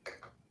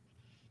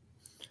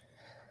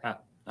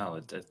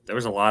 There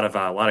was a lot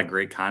of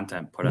great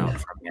content put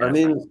out. I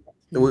mean,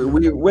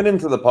 we went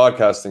into the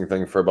podcasting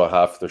thing for about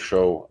half the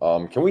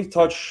show. Can we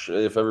touch,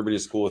 if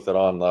everybody's cool with it,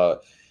 on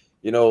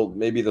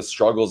maybe the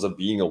struggles of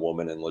being a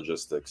woman in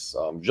logistics?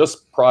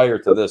 Just prior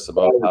to this,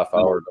 about a half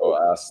hour ago,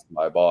 I asked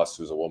my boss,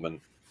 who's a woman,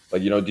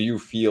 like, do you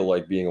feel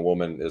like being a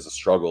woman is a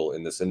struggle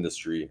in this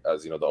industry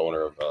as, the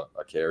owner of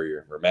a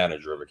carrier or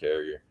manager of a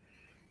carrier?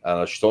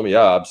 And she told me,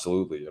 yeah,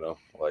 absolutely.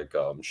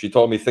 She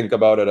told me, think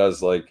about it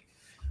as like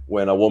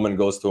when a woman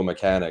goes to a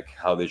mechanic,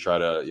 how they try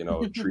to,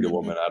 treat a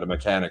woman at a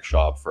mechanic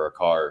shop for a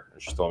car.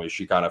 And she told me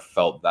she kind of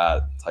felt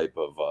that type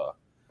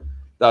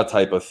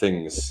of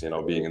things,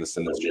 being in this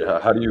industry.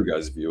 How do you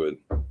guys view it?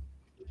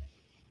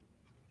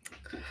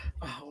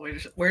 Oh,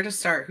 where to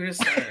start? Who to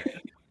start?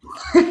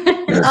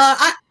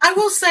 I I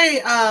will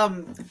say,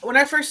 when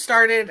I first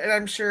started, and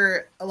I'm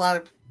sure a lot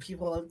of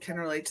people can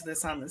relate to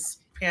this on this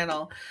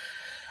panel.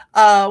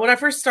 When I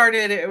first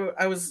started,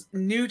 I was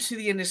new to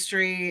the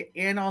industry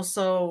and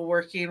also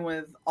working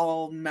with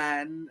all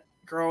men,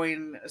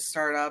 growing a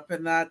startup,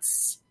 and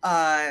that's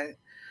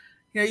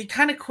you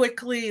kind of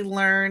quickly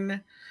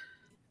learn.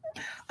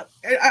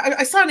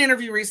 I saw an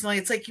interview recently.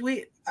 It's like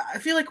I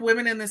feel like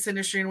women in this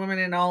industry and women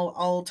in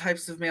all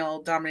types of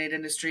male-dominated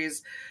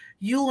industries,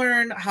 you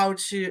learn how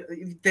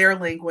to their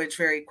language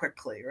very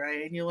quickly,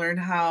 right? And you learn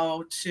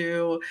how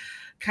to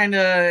kind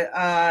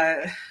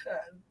of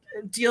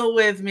deal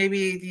with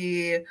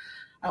maybe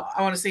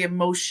I want to say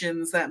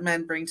emotions that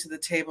men bring to the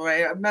table,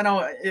 right? Men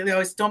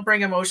always don't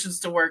bring emotions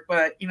to work,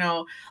 but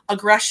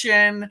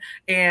aggression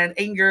and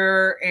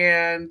anger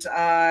and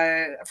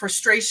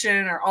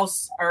frustration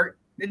are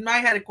in my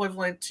head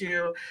equivalent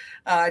to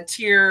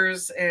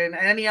tears and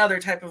any other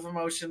type of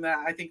emotion that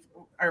I think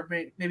are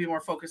maybe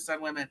more focused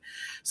on women.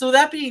 So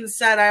that being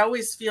said, I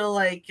always feel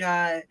like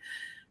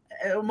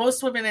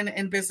most women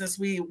in business,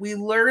 we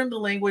learn the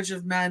language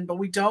of men, but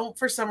we don't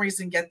for some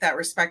reason get that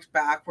respect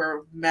back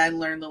where men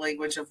learn the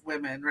language of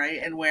women, right?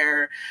 And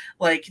where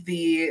like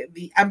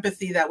the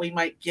empathy that we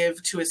might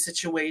give to a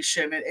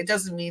situation, it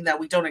doesn't mean that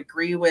we don't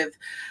agree with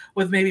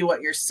maybe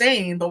what you're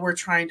saying, but we're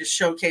trying to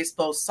showcase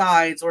both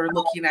sides or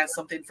looking at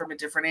something from a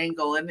different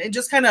angle, and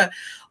just kind of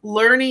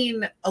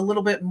learning a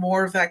little bit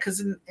more of that.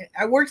 Because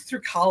I worked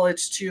through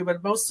college too,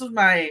 but most of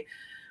my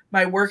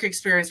work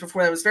experience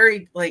before that was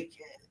very like,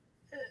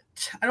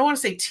 I don't want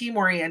to say team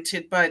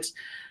oriented, but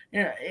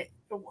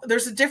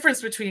there's a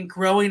difference between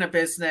growing a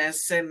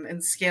business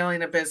and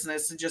scaling a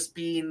business and just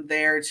being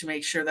there to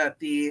make sure that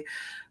the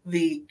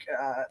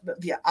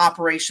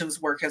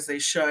operations work as they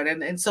should.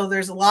 And so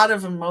there's a lot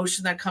of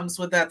emotion that comes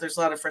with that. There's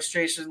a lot of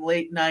frustration,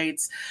 late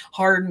nights,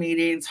 hard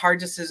meetings, hard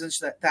decisions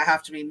that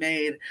have to be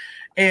made.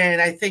 And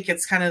I think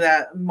it's kind of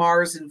that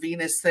Mars and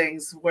Venus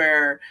things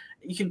where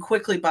you can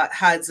quickly butt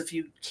heads if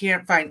you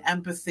can't find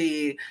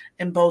empathy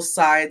in both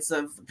sides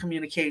of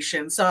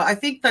communication. So I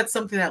think that's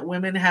something that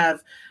women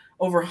have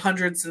over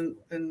hundreds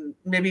and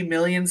maybe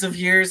millions of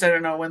years. I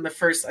don't know when the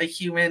first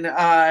human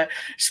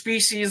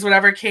species,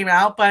 whatever, came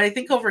out, but I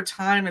think over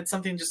time it's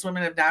something just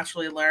women have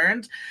naturally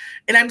learned.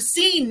 And I'm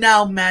seeing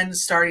now men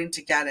starting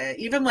to get it,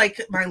 even like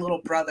my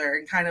little brother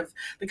and kind of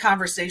the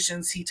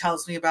conversations he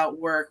tells me about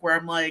work, where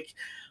I'm like,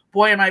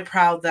 boy, am I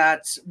proud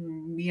that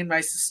me and my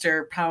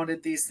sister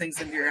pounded these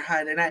things into your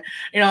head. And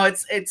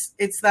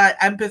it's that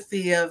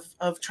empathy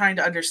of trying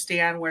to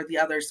understand where the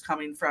other's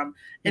coming from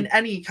in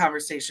any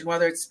conversation,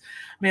 whether it's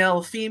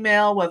male,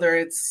 female, whether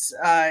it's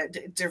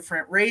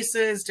different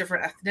races,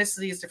 different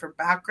ethnicities, different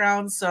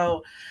backgrounds.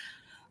 So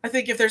I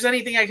think if there's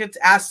anything I could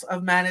ask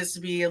of men is to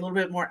be a little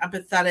bit more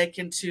empathetic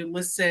and to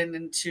listen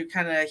and to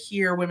kind of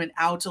hear women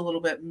out a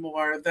little bit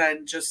more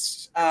than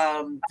just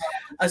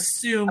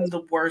assume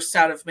the worst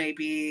out of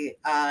maybe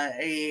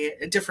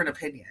a different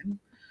opinion.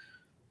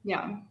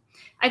 Yeah.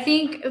 I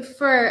think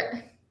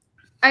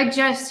I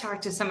just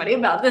talked to somebody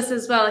about this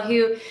as well,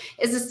 who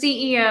is a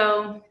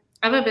CEO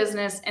of a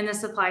business in the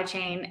supply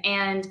chain.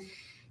 And,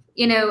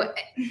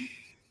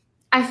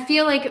 I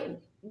feel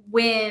like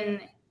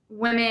when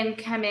women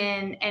come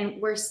in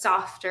and we're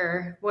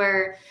softer,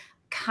 we're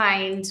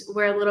kind,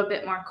 we're a little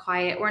bit more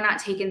quiet, we're not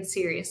taken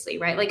seriously,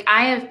 right? Like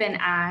I have been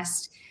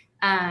asked,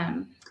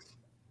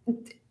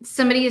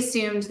 somebody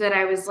assumed that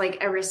I was like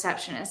a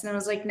receptionist, and I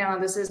was like, no,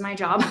 this is my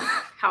job.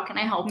 How can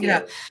I help you?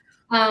 Yeah.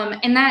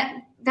 And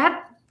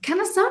that kind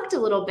of sucked a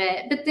little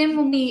bit. But then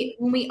when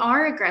we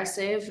are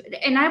aggressive,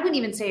 and I wouldn't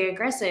even say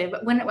aggressive,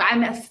 when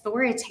I'm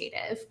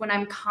authoritative, when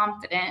I'm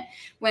confident,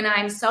 when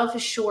I'm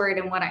self-assured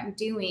in what I'm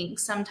doing,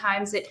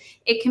 sometimes it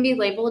can be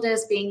labeled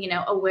as being,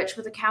 a witch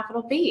with a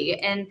capital B.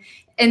 And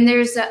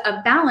there's a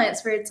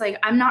balance where it's like,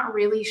 I'm not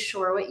really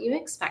sure what you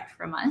expect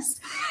from us.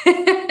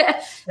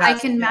 I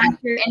can match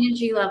your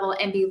energy level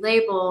and be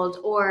labeled,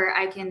 or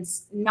I can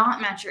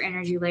not match your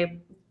energy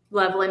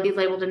level and be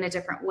labeled in a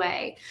different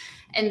way.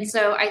 And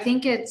so I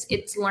think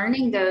it's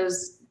learning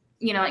those,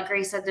 like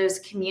Grace said, those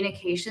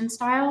communication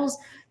styles,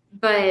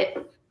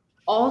 but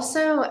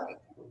also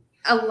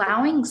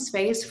allowing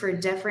space for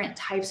different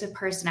types of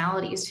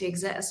personalities to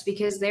exist,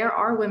 because there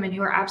are women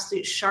who are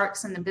absolute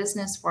sharks in the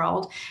business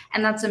world,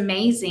 and that's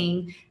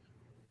amazing.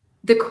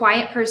 The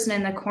quiet person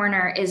in the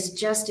corner is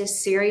just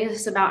as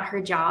serious about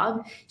her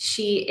job.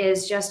 She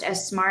is just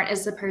as smart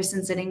as the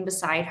person sitting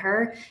beside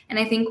her. And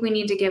I think we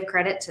need to give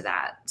credit to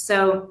that.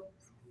 So,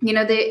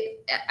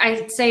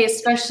 I'd say,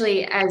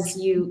 especially as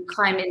you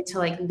climb into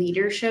like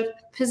leadership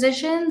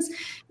positions,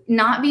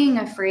 not being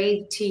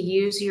afraid to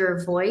use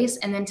your voice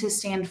and then to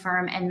stand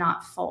firm and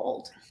not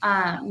fold.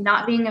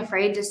 Not being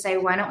afraid to say,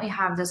 why don't we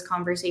have this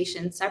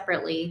conversation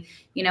separately?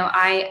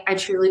 I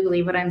truly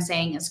believe what I'm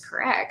saying is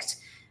correct.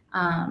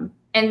 And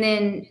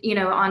then,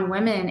 on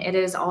women, it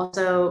is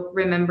also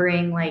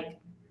remembering like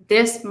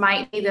this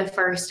might be the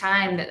first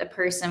time that the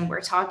person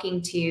we're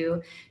talking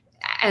to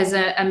as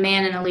a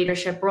man in a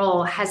leadership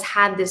role has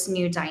had this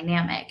new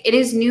dynamic. It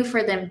is new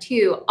for them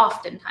too,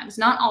 oftentimes,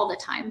 not all the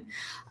time.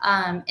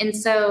 And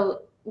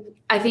so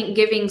I think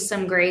giving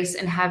some grace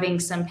and having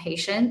some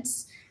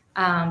patience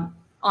on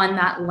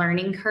that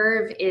learning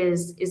curve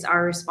is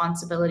our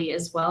responsibility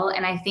as well.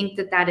 And I think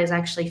that is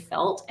actually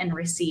felt and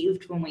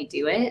received when we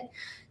do it.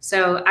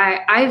 So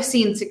I've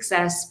seen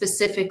success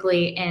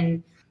specifically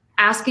in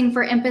asking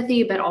for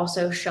empathy, but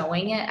also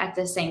showing it at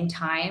the same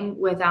time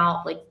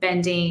without like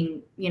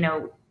bending,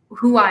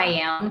 who I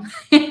am,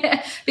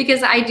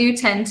 because I do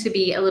tend to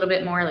be a little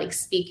bit more like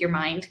speak your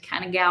mind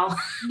kind of gal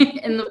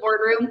in the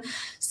boardroom.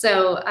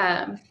 So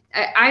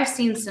I've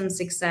seen some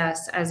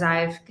success as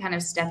I've kind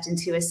of stepped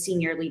into a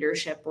senior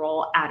leadership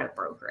role at a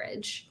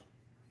brokerage.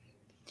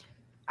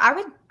 I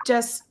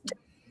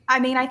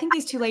think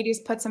these two ladies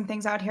put some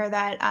things out here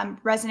that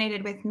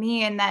resonated with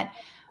me, and that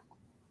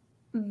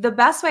the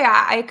best way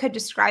I could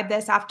describe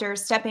this after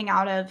stepping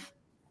out of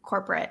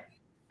corporate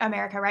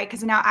America, right?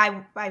 Because now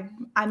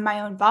I'm my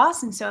own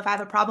boss. And so if I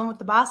have a problem with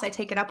the boss, I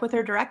take it up with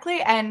her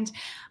directly. And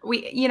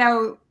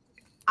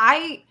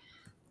I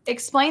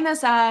explain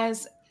this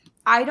as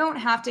I don't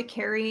have to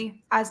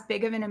carry as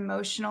big of an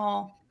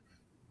emotional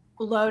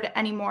load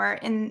anymore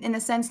in the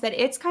sense that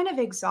it's kind of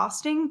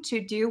exhausting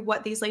to do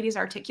what these ladies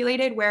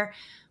articulated, where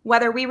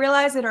whether we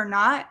realize it or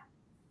not,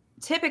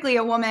 typically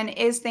a woman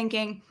is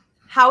thinking,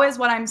 how is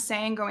what I'm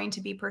saying going to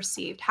be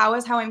perceived? How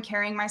I'm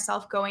carrying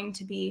myself going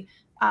to be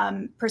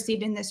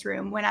perceived in this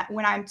room? When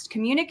I'm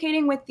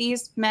communicating with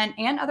these men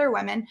and other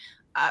women,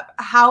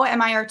 how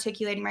am I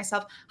articulating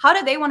myself? How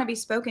do they want to be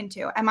spoken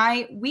to?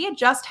 We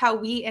adjust how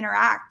we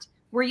interact.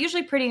 We're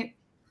usually pretty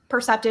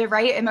perceptive,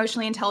 right?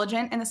 Emotionally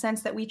intelligent in the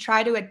sense that we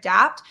try to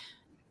adapt.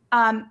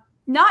 Not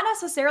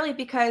necessarily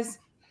because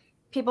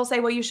people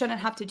say, well, you shouldn't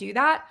have to do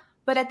that.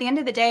 But at the end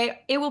of the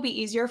day, it will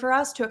be easier for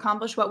us to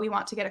accomplish what we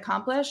want to get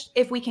accomplished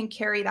if we can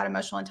carry that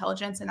emotional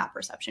intelligence and that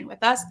perception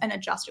with us and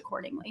adjust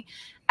accordingly.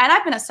 And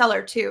I've been a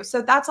seller too.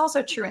 So that's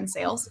also true in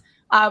sales.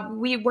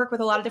 We work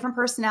with a lot of different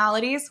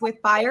personalities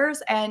with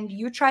buyers, and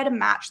you try to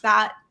match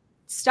that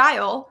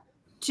style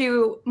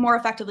to more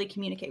effectively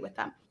communicate with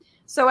them.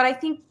 So what I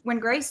think when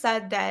Grace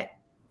said that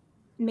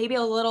maybe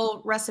a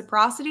little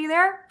reciprocity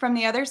there from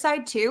the other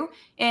side too,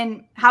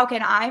 and how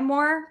can I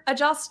more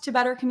adjust to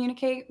better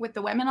communicate with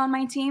the women on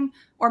my team,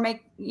 or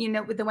make,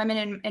 with the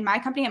women in my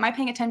company, am I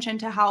paying attention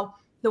to how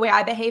the way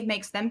I behave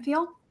makes them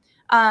feel?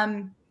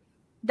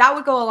 That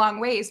would go a long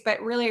ways. But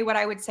really what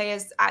I would say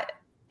is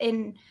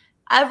in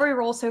every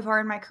role so far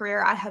in my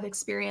career, I have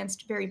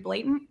experienced very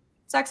blatant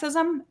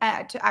sexism.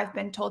 I've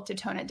been told to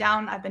tone it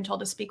down. I've been told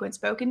to speak when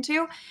spoken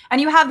to.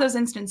 And you have those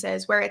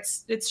instances where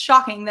it's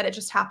shocking that it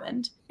just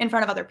happened in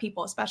front of other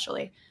people,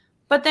 especially.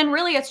 But then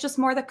really it's just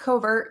more the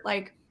covert,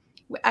 like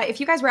if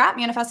you guys were at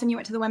Manifest and you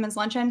went to the women's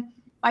luncheon,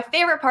 my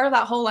favorite part of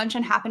that whole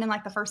luncheon happened in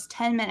like the first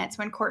 10 minutes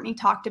when Courtney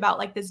talked about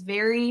like this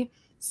very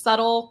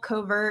subtle,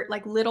 covert,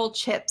 like little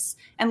chips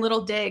and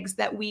little digs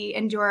that we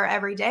endure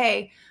every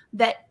day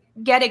that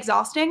get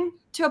exhausting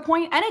to a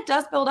point, and it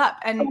does build up.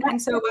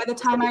 And so by the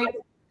time I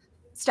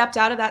stepped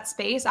out of that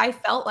space, I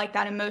felt like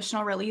that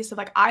emotional release of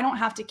like, I don't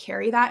have to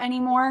carry that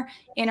anymore,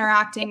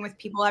 interacting with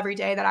people every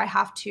day that I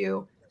have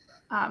to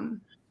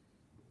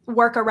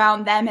work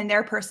around them and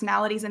their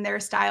personalities and their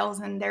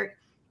styles and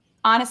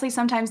honestly,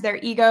 sometimes their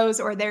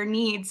egos or their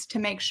needs to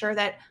make sure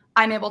that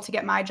I'm able to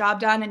get my job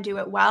done and do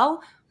it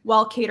well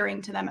while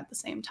catering to them at the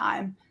same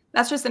time.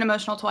 That's just an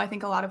emotional toll I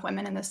think a lot of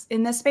women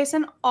in this space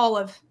and all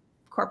of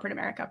corporate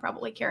America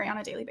probably carry on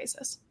a daily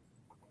basis.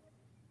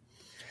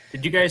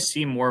 Did you guys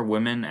see more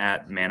women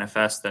at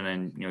Manifest than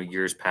in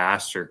years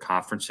past or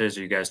conferences?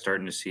 Are you guys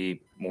starting to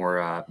see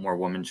more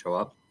women show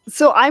up?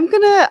 So I'm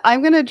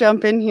gonna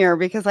jump in here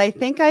because I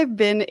think I've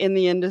been in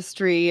the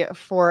industry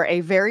for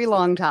a very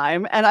long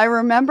time, and I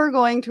remember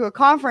going to a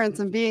conference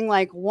and being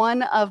like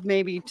one of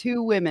maybe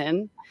two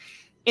women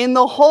in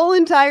the whole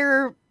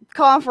entire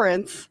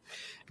conference.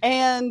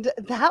 And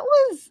that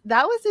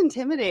was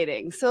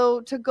intimidating.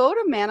 So to go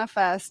to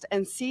Manifest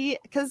and see,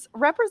 because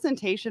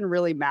representation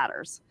really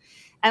matters.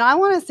 And I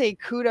want to say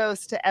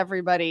kudos to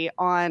everybody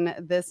on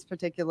this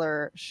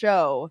particular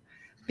show,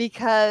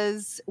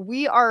 because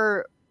we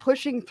are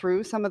pushing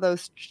through some of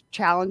those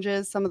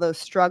challenges, some of those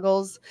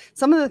struggles,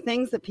 some of the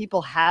things that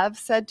people have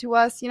said to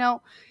us. In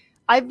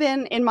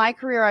my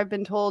career, I've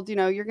been told,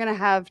 you're going to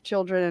have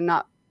children and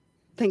not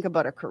think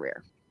about a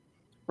career,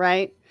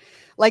 right?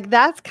 Like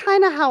that's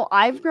kind of how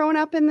I've grown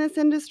up in this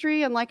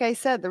industry. And like I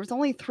said, there was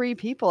only 3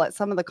 people at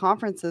some of the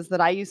conferences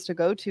that I used to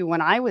go to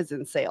when I was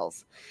in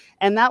sales.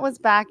 And that was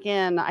back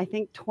in, I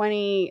think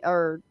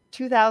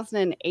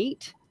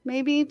 2008,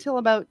 maybe till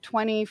about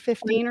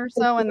 2015 or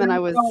so. And then I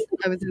was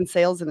in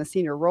sales in a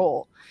senior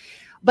role.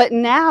 But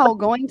now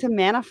going to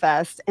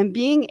Manifest and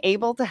being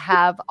able to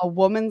have a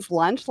woman's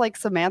lunch like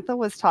Samantha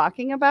was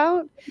talking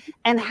about,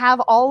 and have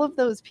all of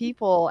those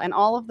people and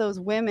all of those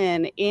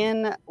women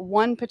in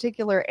one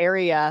particular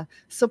area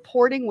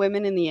supporting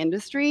women in the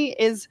industry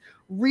is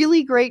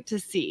really great to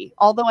see.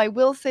 Although I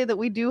will say that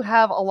we do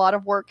have a lot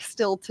of work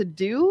still to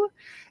do.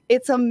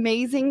 It's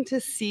amazing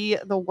to see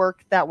the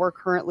work that we're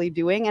currently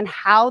doing and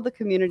how the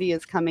community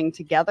is coming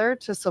together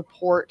to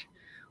support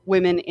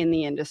women in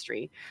the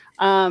industry.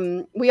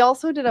 We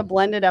also did a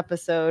blended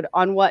episode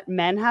on what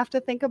men have to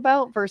think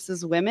about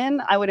versus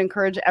women. I would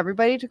encourage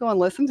everybody to go and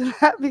listen to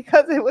that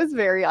because it was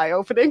very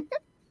eye-opening.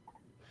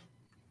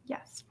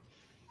 Yes.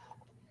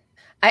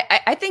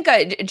 I think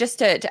just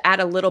to add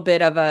a little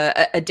bit of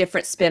a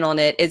different spin on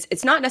it,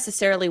 it's not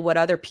necessarily what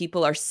other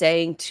people are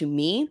saying to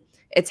me.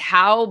 It's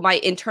how my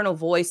internal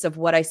voice of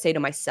what I say to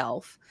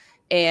myself,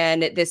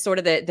 and this sort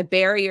of the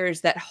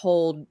barriers that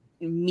hold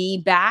me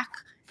back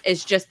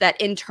is just that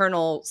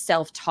internal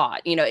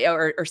self-taught,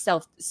 or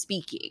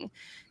self-speaking.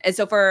 And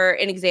so for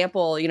an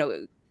example,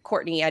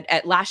 Courtney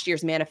at last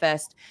year's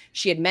manifest,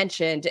 she had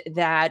mentioned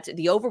that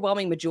the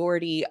overwhelming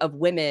majority of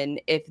women,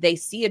 if they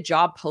see a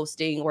job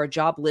posting or a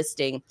job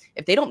listing,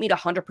 if they don't meet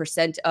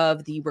 100%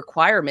 of the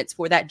requirements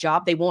for that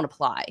job, they won't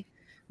apply.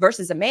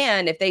 Versus a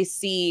man, if they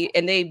see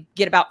and they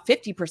get about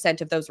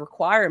 50% of those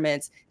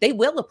requirements, they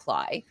will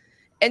apply.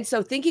 And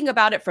so thinking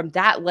about it from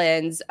that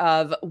lens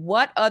of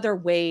what other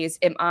ways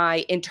am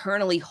I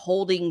internally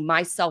holding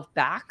myself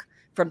back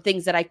from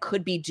things that I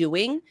could be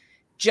doing,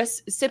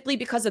 just simply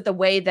because of the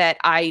way that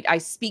I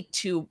speak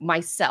to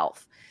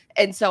myself.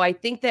 And so I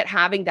think that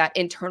having that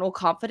internal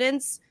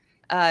confidence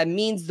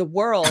means the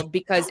world,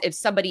 because if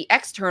somebody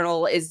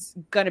external is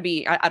going to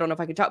be, I don't know if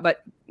I can talk,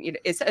 but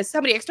if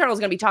somebody external is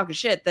going to be talking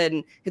shit,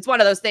 then it's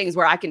one of those things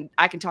where I can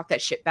talk that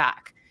shit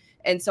back.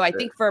 And so I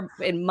think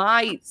in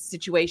my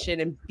situation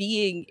and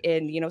being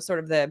in, sort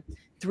of the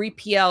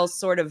 3PL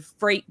sort of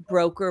freight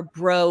broker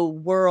bro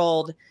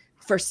world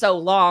for so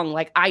long,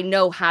 like I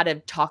know how to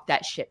talk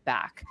that shit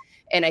back.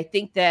 And I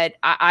think that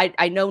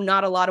I know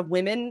not a lot of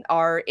women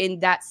are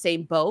in that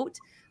same boat.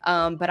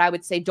 But I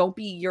would say don't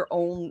be your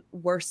own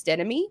worst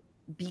enemy.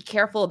 Be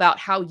careful about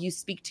how you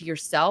speak to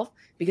yourself,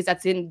 because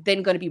that's then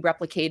going to be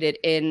replicated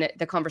in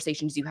the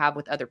conversations you have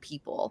with other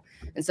people.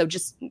 And so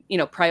just,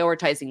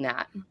 prioritizing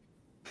that.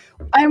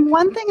 And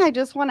one thing I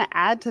just want to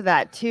add to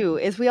that too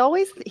is we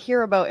always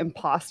hear about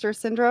imposter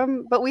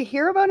syndrome, but we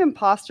hear about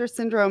imposter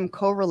syndrome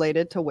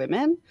correlated to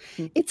women.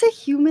 Mm-hmm. It's a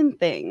human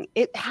thing.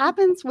 It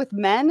happens with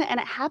men and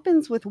it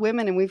happens with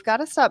women, and we've got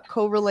to stop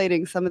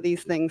correlating some of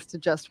these things to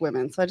just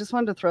women. So I just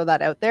wanted to throw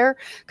that out there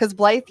because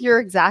Blythe, you're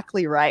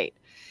exactly right.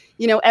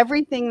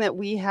 Everything that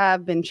we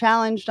have been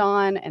challenged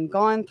on and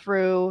gone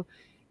through,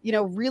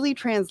 really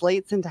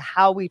translates into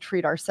how we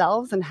treat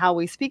ourselves and how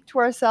we speak to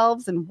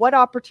ourselves and what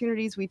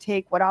opportunities we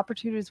take, what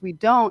opportunities we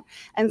don't.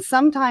 And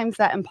sometimes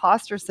that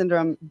imposter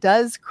syndrome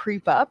does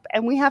creep up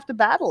and we have to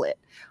battle it.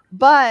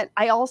 But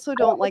I also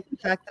don't like the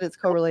fact that it's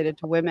correlated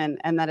to women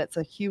and that it's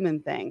a human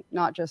thing,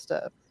 not just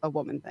a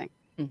woman thing.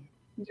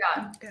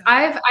 Yeah.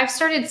 I've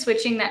started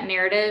switching that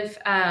narrative,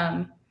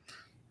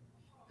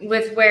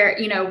 with where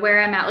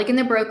I'm at, like in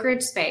the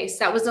brokerage space.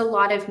 That was a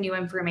lot of new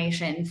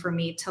information for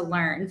me to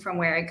learn from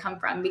where I come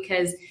from,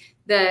 because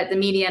the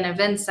media and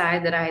events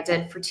side that I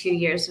did for 2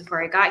 years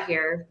before I got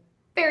here,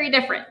 very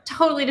different,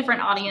 totally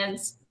different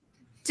audience,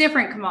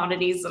 different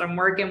commodities that I'm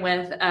working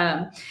with,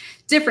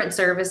 different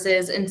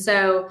services. And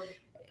so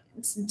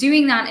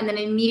doing that and then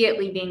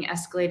immediately being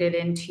escalated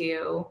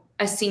into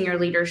a senior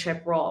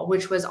leadership role,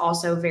 which was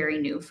also very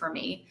new for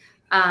me.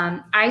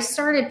 I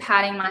started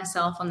patting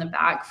myself on the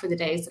back for the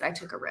days that I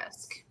took a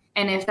risk.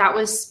 And if that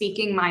was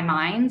speaking my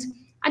mind,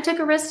 I took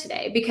a risk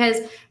today,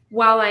 because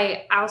while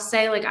I'll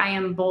say like I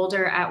am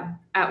bolder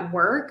at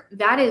work,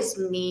 that is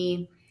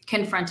me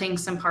confronting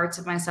some parts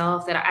of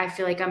myself that I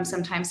feel like I'm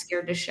sometimes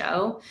scared to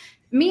show.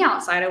 Me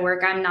outside of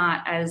work, I'm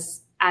not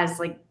as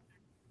like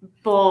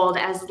bold,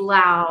 as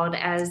loud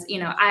as,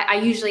 I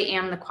usually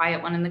am the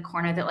quiet one in the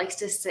corner that likes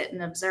to sit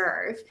and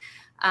observe.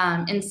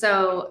 And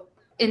so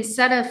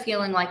instead of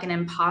feeling like an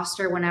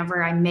imposter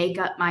whenever I make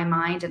up my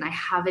mind and I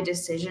have a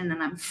decision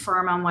and I'm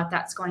firm on what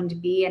that's going to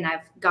be and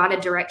I've got a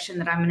direction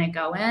that I'm going to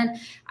go in,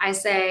 I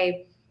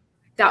say,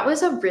 that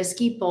was a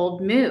risky,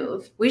 bold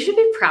move. We should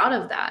be proud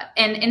of that.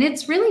 And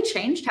it's really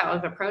changed how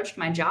I've approached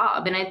my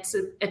job. And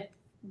it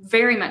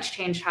very much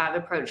changed how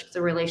I've approached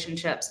the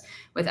relationships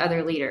with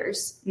other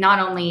leaders, not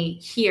only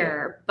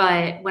here,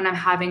 but when I'm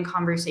having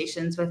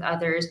conversations with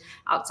others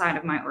outside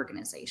of my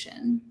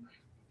organization.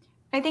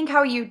 I think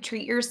how you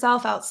treat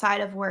yourself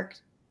outside of work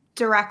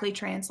directly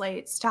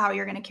translates to how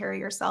you're going to carry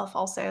yourself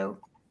also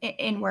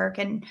in work.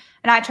 And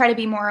I try to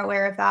be more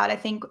aware of that. I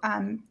think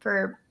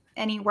for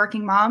any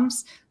working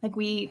moms, like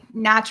we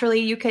naturally,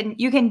 you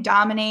can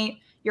dominate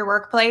your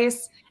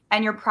workplace,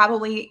 and you're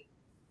probably,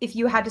 if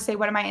you had to say,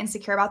 what am I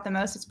insecure about the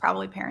most? It's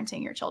probably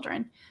parenting your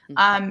children.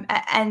 Mm-hmm.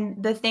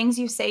 And the things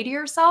you say to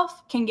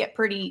yourself can get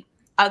pretty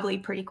ugly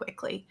pretty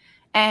quickly.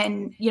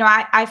 And,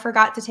 I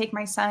forgot to take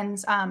my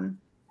son's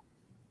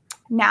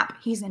nap.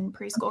 He's in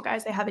preschool,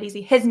 guys. They have it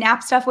easy. His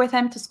nap stuff with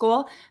him to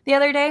school the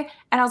other day.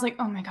 And I was like,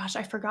 oh my gosh,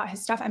 I forgot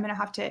his stuff. I'm going to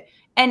have to.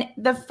 And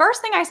the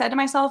first thing I said to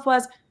myself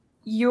was,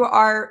 you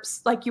are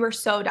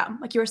so dumb.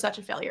 Like, you are such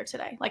a failure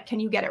today. Like, can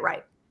you get it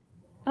right?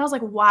 And I was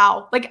like,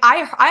 wow. Like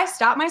I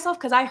stopped myself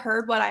because I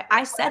heard what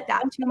I said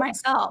that to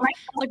myself. I was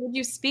like, would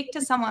you speak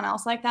to someone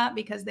else like that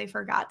because they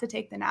forgot to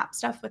take the nap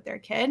stuff with their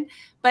kid?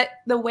 But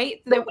the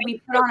weight that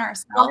we put on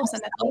ourselves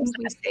and the things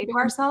we say to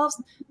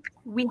ourselves,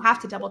 we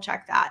have to double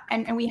check that.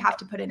 And we have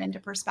to put it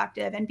into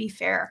perspective and be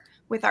fair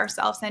with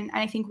ourselves. And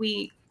I think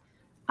we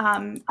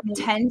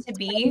tend to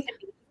be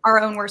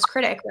our own worst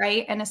critic,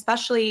 right? And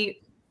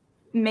especially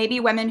maybe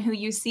women who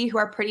you see who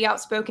are pretty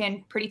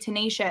outspoken, pretty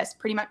tenacious,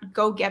 pretty much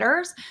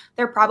go-getters,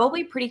 they're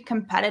probably pretty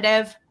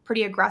competitive,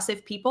 pretty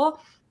aggressive people.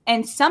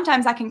 And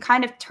sometimes that can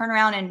kind of turn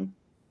around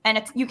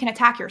and you can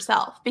attack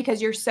yourself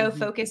because you're so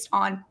focused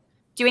on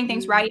doing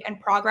things right and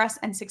progress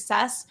and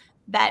success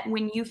that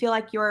when you feel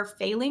like you're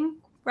failing,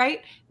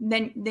 right,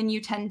 then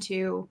you tend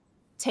to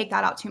take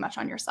that out too much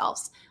on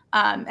yourselves.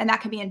 And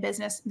that can be in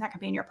business, and that can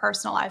be in your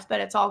personal life, but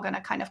it's all going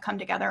to kind of come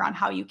together on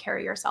how you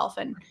carry yourself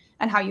and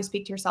how you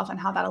speak to yourself and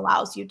how that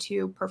allows you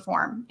to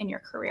perform in your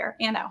career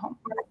and at home.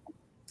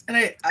 And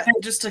I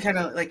just to kind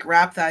of like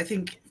wrap that, I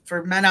think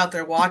for men out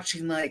there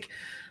watching, like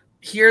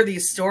hear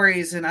these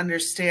stories and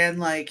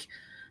understand like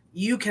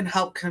you can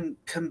help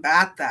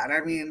combat that. I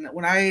mean,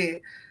 when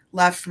I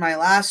left my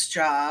last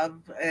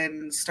job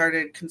and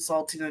started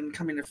consulting and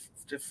coming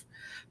to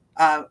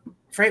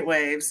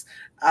FreightWaves,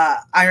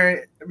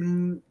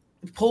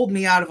 pulled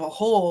me out of a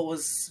hole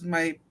was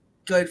my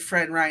good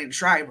friend Ryan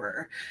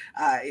Schreiber.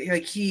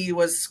 Like he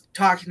was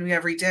talking to me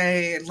every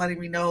day and letting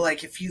me know,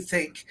 like, if you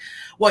think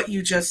what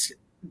you just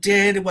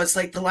did was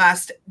like the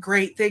last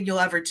great thing you'll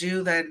ever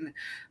do, then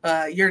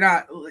you're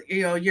not,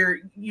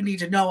 you need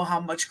to know how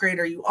much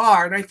greater you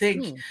are. And I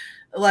think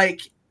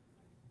like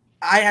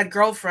I had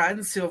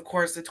girlfriends who, of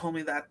course, they told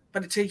me that,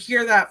 but to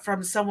hear that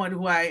from someone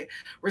who I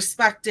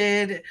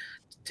respected,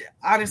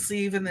 honestly,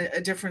 even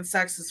a different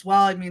sex as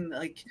well. I mean,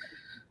 like,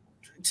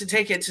 to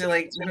take it to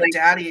like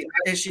daddy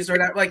issues or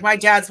not, like my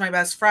dad's my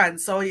best friend.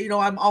 So,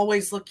 I'm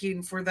always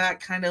looking for that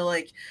kind of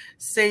like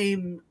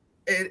same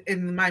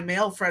in my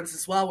male friends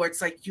as well, where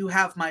it's like, you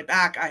have my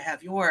back, I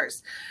have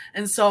yours.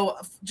 And so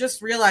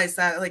just realize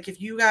that, like,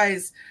 if you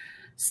guys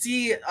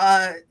see,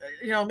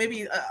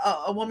 maybe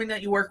a woman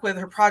that you work with,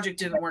 her project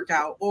didn't work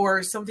out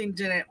or something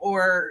didn't,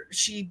 or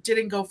she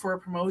didn't go for a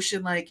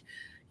promotion, like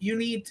you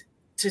need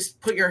to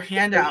put your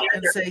hand out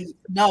and say,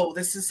 no,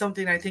 this is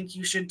something I think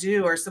you should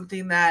do, or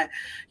something that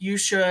you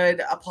should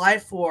apply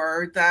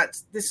for, that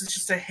this is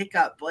just a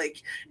hiccup,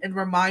 like, and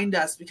remind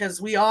us,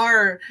 because we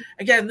are,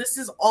 again, this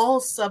is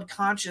all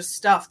subconscious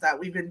stuff that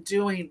we've been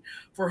doing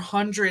for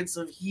hundreds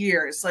of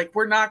years. Like,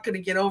 we're not going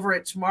to get over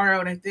it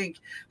tomorrow. And I think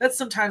that's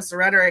sometimes the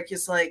rhetoric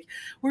is like,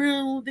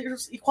 well,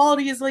 there's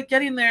equality is like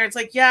getting there. It's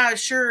like, yeah,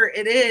 sure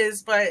it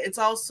is, but it's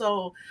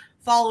also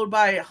followed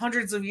by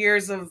hundreds of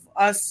years of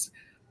us.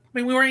 I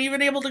mean, we weren't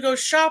even able to go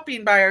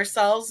shopping by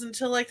ourselves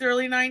until like the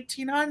early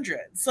 1900s.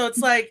 So it's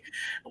like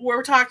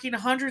we're talking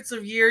hundreds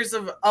of years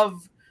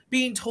of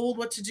being told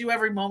what to do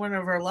every moment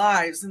of our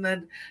lives. And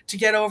then to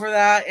get over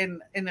that in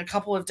a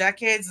couple of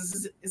decades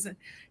is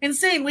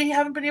insane. We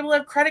haven't been able to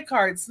have credit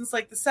cards since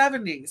like the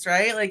 70s,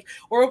 right? Like,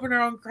 or open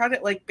our own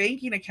credit, like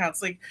banking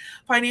accounts, like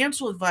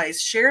financial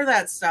advice, share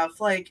that stuff.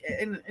 Like,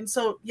 and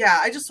so, yeah,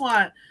 I just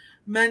want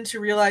men to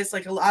realize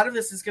like a lot of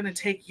this is going to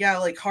take,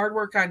 like hard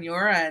work on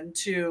your end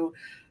to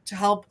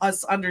help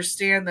us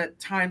understand that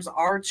times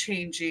are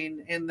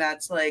changing, and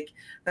that's like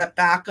that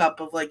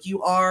backup of like,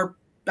 you are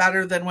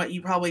better than what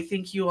you probably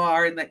think you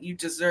are, and that you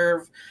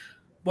deserve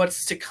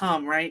what's to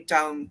come right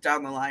down the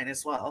line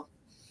as well.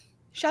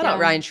 Shout out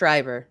Ryan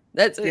Schreiber.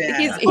 That's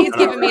he's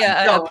giving me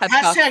a pep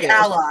talk hashtag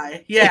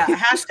ally. Yeah,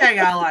 hashtag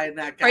ally in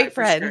that guy. Great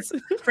friends.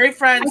 Sure. Great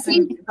friends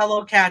and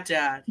fellow cat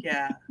dad.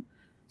 Yeah.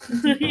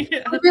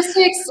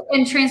 Logistics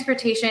and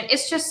transportation,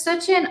 it's just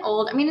such an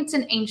it's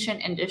an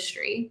ancient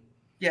industry.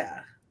 Yeah.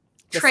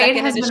 Trade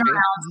has been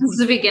around since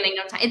the beginning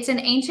of time. It's an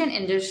ancient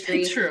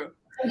industry. True.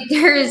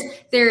 There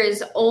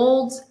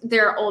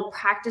are old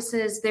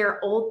practices, there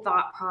are old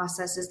thought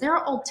processes, there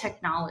are old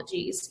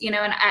technologies, and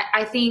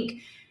I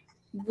think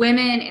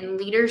women in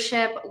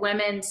leadership,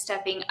 women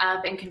stepping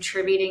up and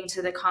contributing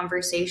to the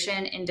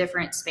conversation in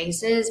different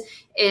spaces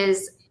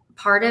is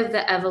part of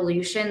the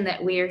evolution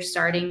that we are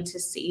starting to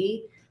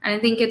see. And I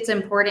think it's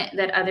important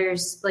that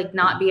others like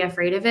not be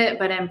afraid of it,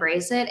 but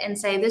embrace it and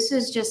say, this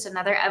is just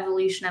another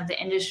evolution of the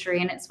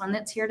industry, and it's one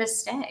that's here to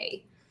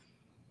stay.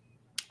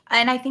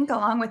 And I think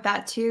along with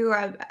that too,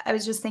 I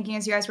was just thinking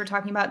as you guys were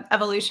talking about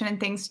evolution and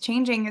things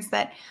changing, is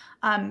that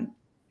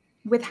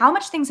with how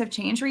much things have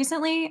changed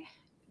recently,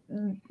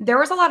 there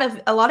was a lot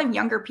of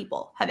younger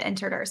people have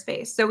entered our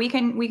space. So we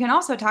can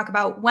also talk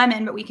about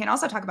women, but we can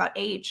also talk about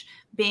age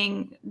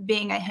being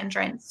a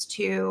hindrance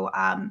to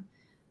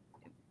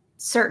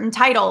certain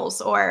titles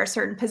or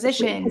certain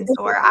positions.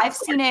 Or I've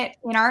seen it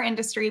in our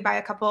industry by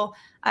a couple,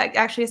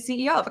 actually a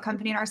CEO of a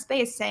company in our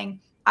space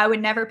saying, I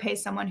would never pay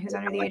someone who's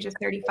under the age of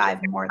 35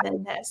 more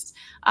than this.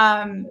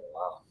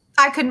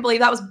 I couldn't believe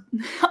that was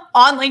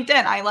on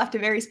LinkedIn. I left a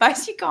very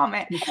spicy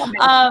comment,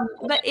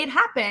 but it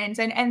happens.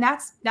 And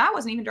that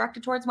wasn't even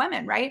directed towards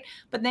women. Right.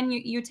 But then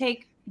you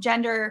take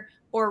gender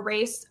or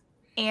race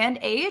and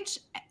age,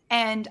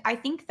 And I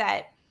think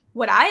that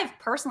what I have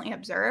personally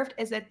observed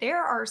is that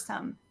there are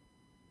some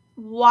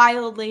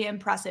wildly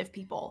impressive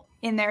people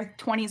in their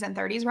 20s and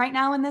 30s right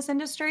now in this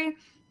industry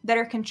that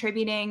are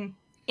contributing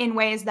in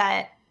ways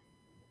that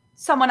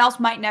someone else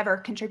might never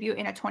contribute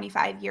in a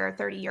 25-year,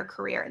 30-year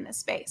career in this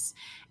space.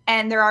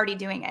 And they're already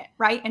doing it,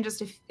 right? And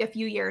just a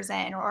few years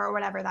in or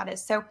whatever that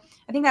is. So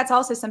I think that's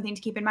also something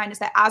to keep in mind, is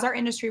that as our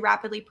industry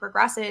rapidly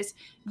progresses,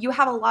 you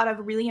have a lot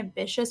of really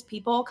ambitious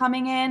people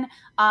coming in.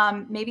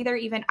 Maybe they're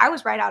even, I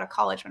was right out of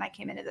college when I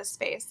came into this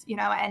space, you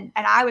know, and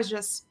I was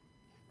just,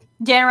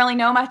 didn't really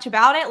know much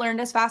about it,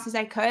 learned as fast as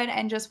I could,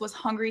 and just was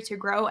hungry to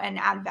grow and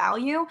add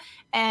value.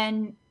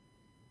 And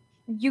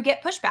you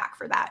get pushback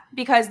for that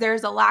because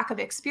there's a lack of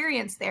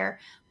experience there.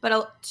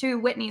 But to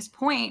Whitney's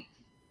point,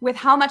 with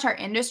how much our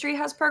industry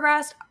has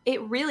progressed, it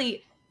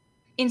really,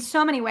 in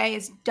so many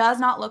ways, does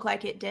not look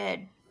like it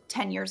did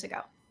 10 years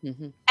ago.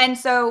 Mm-hmm. And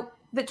so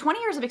the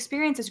 20 years of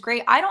experience is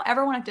great. I don't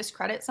ever want to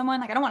discredit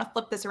someone. Like, I don't want to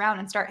flip this around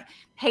and start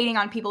hating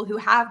on people who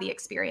have the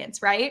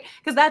experience, right?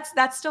 Because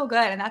that's still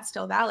good and that's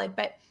still valid.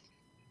 But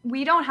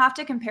we don't have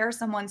to compare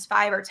someone's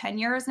 5 or 10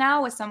 years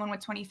now with someone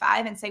with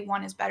 25 and say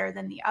one is better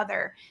than the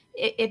other.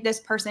 If this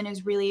person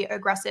is really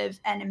aggressive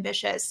and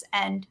ambitious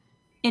and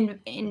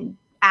in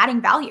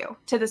adding value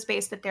to the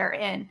space that they're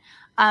in.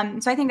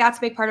 So I think that's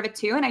a big part of it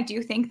too. And I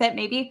do think that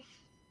maybe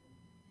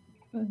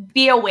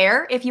be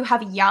aware if you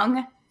have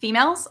young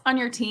females on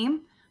your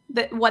team,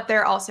 that what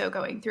they're also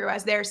going through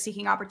as they're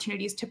seeking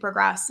opportunities to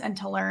progress and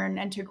to learn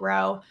and to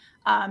grow,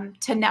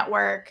 to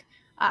network,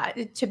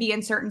 to be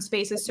in certain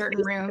spaces,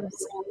 certain rooms.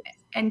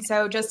 And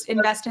so just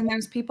invest in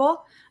those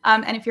people.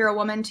 And if you're a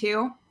woman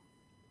too,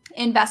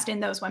 invest in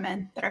those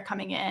women that are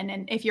coming in.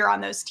 And if you're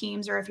on those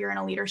teams, or if you're in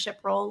a leadership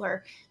role,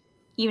 or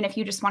even if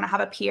you just want to have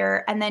a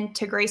peer. And then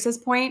to Grace's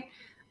point,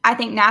 I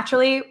think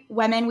naturally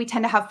women, we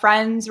tend to have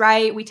friends,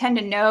 right? We tend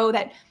to know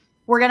that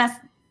we're going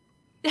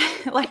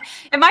to, like,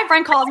 if my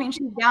friend calls me and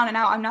she's down and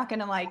out, I'm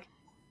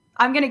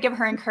going to give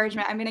her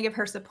encouragement. I'm going to give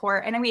her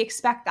support. And then we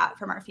expect that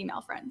from our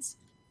female friends.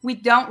 We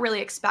don't really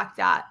expect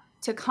that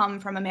to come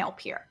from a male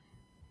peer.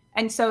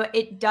 And so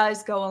it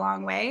does go a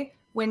long way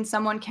when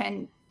someone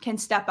can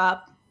step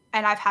up.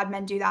 And I've had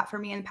men do that for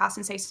me in the past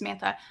and say,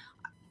 Samantha,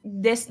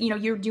 this, you know,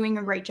 you're doing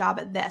a great job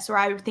at this, or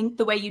I think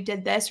the way you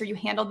did this or you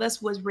handled this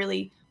was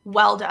really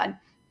well done.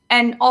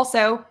 And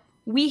also,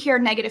 we hear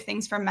negative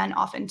things from men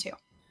often too.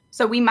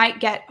 So we might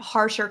get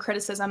harsher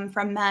criticism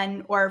from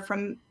men or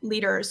from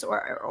leaders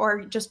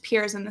or just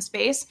peers in the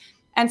space.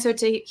 And so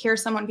to hear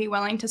someone be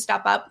willing to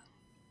step up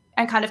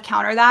and kind of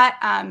counter that,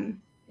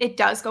 it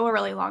does go a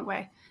really long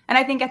way. And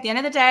I think at the end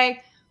of the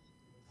day,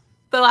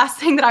 the last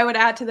thing that I would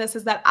add to this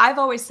is that I've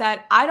always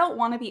said, I don't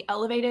want to be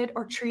elevated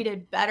or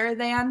treated better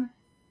than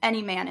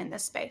any man in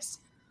this space.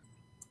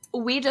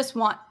 We just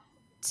want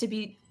to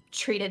be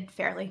treated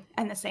fairly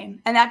and the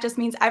same. And that just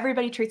means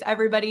everybody treats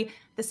everybody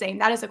the same.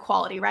 That is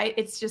equality, right?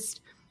 It's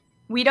just,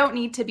 we don't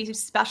need to be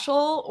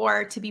special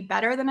or to be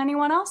better than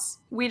anyone else.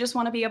 We just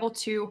want to be able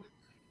to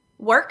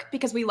work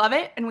because we love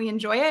it and we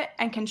enjoy it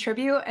and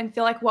contribute and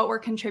feel like what we're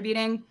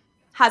contributing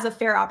has a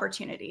fair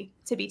opportunity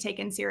to be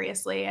taken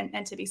seriously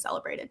and to be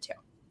celebrated too.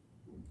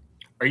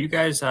 Are you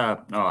guys,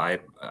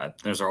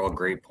 those are all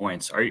great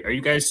points. Are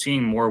you guys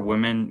seeing more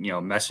women, you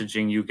know,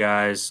 messaging you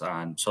guys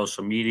on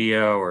social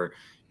media or,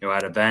 you know,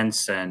 at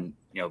events and,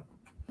 you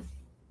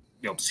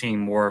know, seeing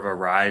more of a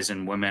rise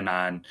in women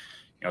on,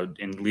 you know,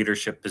 in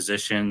leadership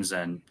positions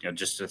and, you know,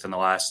 just within the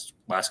last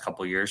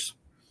couple of years?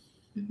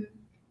 Mm-hmm.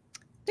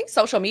 I think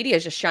social media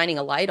is just shining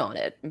a light on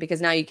it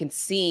because now you can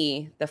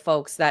see the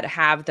folks that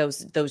have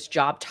those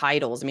job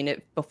titles. I mean,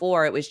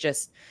 before it was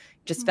just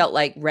felt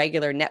like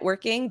regular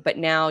networking, but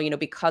now, you know,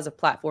 because of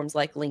platforms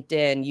like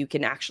LinkedIn, you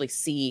can actually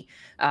see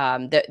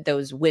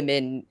those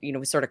women, you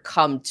know, sort of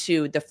come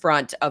to the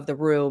front of the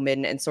room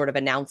and sort of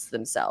announce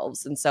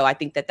themselves. And so I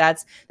think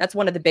that's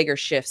one of the bigger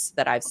shifts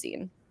that I've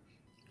seen.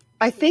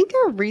 I think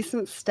a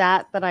recent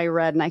stat that I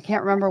read, and I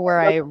can't remember where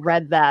I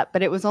read that,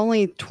 but it was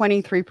only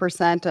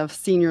 23% of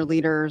senior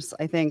leaders,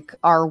 I think,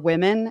 are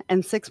women,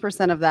 and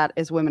 6% of that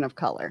is women of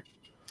color.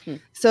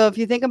 So if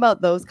you think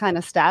about those kind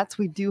of stats,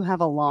 we do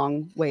have a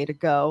long way to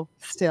go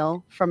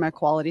still from an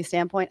equality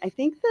standpoint. I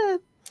think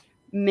the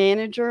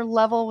manager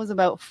level was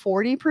about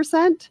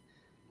 40%.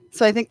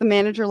 So I think the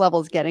manager level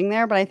is getting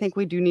there, but I think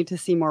we do need to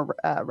see more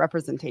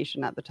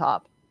representation at the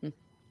top.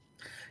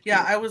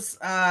 Yeah,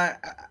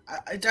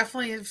 I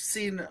definitely have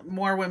seen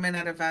more women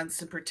at events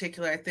in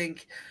particular. I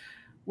think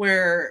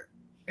where,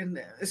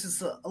 and this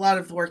is a lot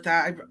of the work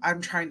that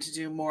I'm trying to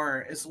do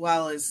more as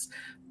well, is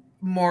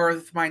more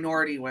of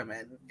minority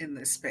women in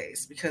this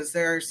space, because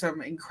there are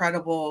some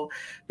incredible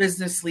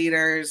business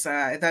leaders.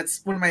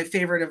 That's one of my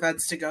favorite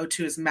events to go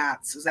to is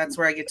MATS, because that's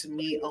where I get to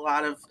meet a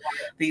lot of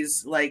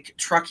these like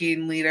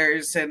trucking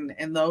leaders and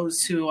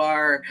those who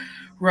are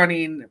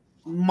running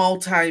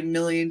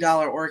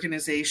multi-million-dollar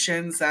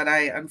organizations that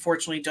I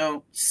unfortunately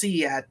don't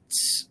see at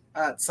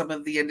some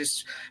of the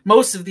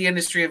most of the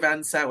industry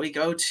events that we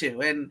go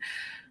to. And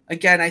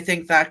again, I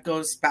think that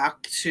goes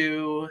back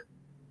to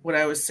what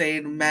I was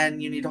saying,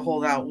 men, you need to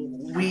hold out.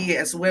 We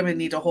as women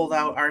need to hold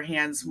out our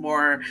hands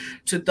more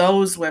to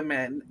those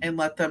women and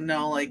let them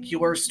know, like,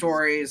 your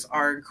stories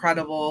are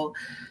incredible,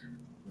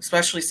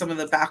 especially some of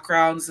the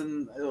backgrounds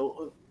and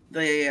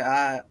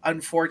the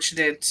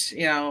unfortunate,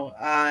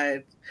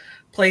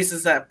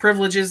 places, that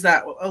privileges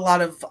that a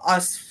lot of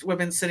us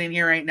women sitting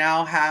here right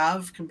now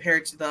have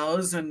compared to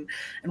those, and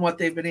what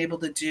they've been able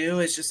to do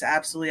is just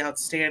absolutely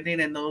outstanding.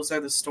 And those are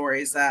the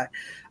stories that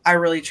I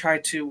really try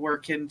to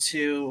work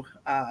into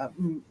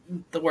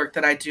the work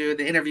that I do,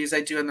 the interviews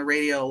I do in the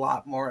radio, a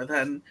lot more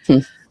than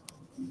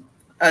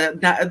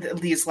not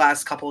these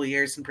last couple of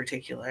years in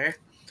particular.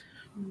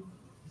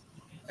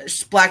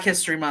 It's Black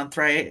History Month,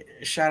 right?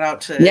 Shout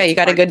out to you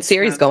got a good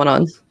series going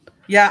on.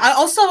 Yeah, I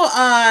also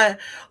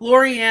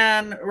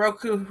Lorianne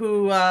Roku,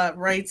 who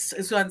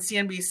is on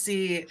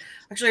CNBC.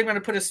 Actually, I'm going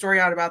to put a story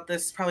out about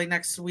this probably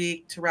next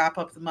week to wrap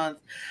up the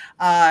month.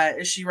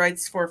 She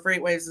writes for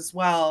FreightWaves as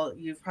well.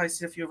 You've probably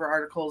seen a few of her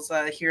articles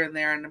here and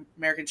there in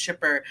American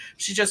Shipper.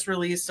 She just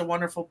released a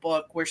wonderful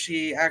book where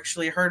she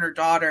actually, her and her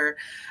daughter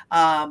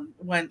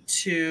went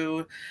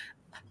to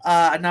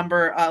a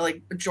number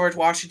like George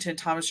Washington,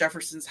 Thomas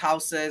Jefferson's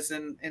houses,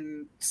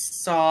 and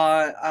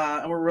saw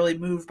and were really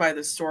moved by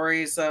the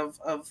stories of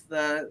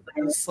the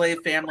slave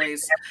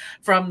families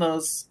from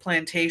those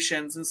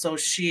plantations. And so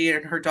she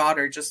and her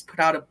daughter just put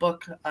out a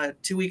book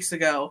 2 weeks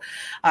ago.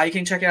 You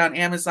can check it out on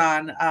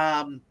Amazon.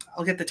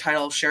 I'll get the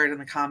title, share it in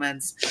the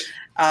comments,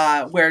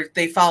 where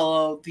they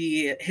follow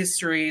the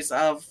histories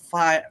of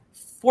 4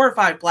 or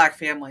 5 Black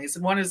families,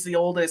 and one is the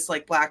oldest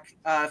Black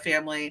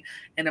family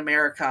in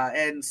America.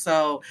 And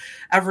so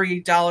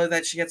every dollar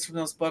that she gets from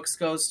those books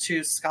goes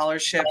to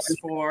scholarships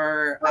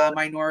for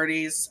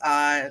minorities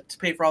to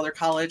pay for all their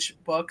college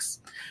books.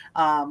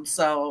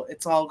 So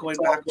it's all going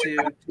back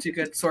to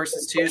good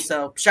sources too.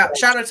 So shout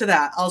out to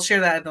that. I'll share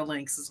that in the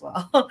links as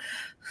well.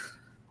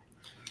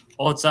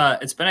 Well,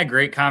 it's been a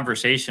great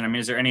conversation. I mean,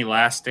 is there any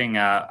lasting?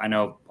 I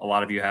know a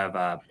lot of you have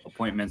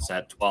appointments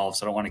at 12,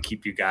 so I don't want to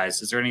keep you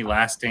guys. Is there any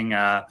lasting?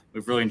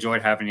 We've really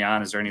enjoyed having you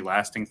on. Is there any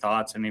lasting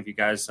thoughts any of you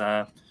guys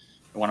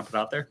want to put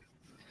out there?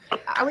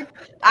 I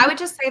would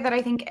just say that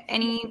I think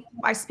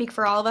I speak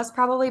for all of us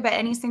probably, but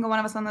any single one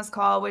of us on this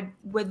call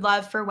would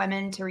love for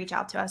women to reach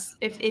out to us.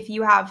 If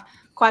you have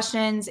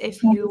questions,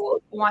 if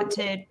you want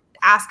to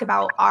ask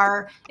about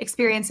our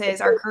experiences,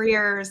 our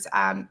careers,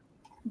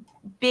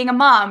 being a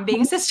mom,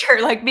 being a sister,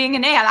 being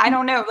an aunt, I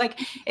don't know.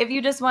 If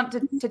you just want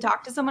to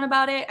talk to someone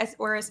about it,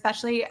 or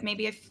especially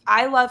maybe if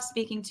I love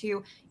speaking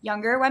to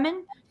younger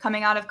women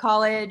coming out of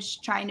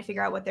college, trying to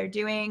figure out what they're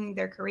doing,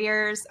 their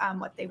careers,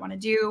 what they want to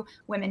do,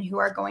 women who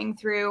are going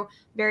through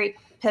very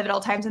pivotal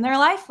times in their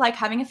life, like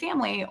having a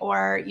family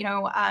or,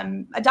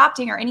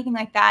 adopting or anything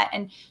like that.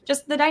 And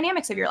just the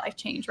dynamics of your life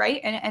change,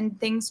 right? And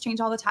things change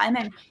all the time.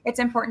 And it's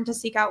important to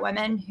seek out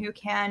women who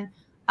can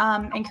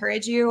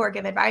encourage you or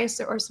give advice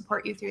or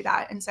support you through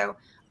that. And so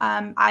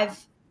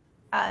I've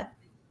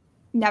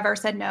never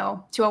said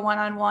no to a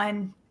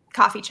one-on-one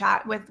coffee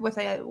chat with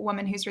a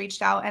woman who's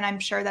reached out. And I'm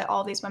sure that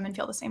all these women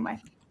feel the same way.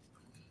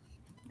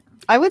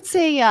 I would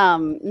say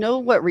know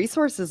what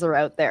resources are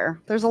out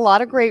there. There's a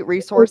lot of great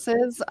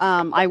resources.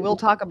 I will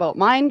talk about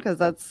mine because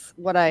that's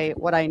what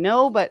I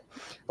know. But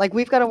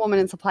we've got a Woman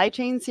in Supply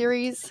Chain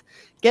series.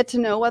 Get to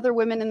know other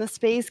women in the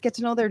space. Get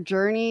to know their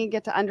journey.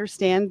 Get to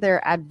understand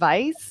their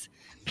advice.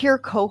 Peer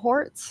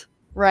cohorts,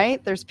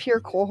 right? There's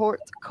peer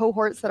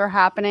cohorts that are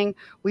happening.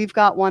 We've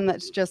got one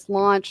that's just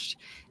launched.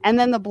 And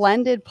then the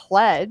Blended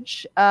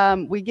Pledge,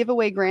 we give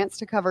away grants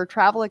to cover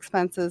travel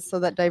expenses so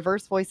that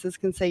diverse voices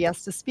can say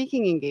yes to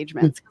speaking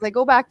engagements. Because I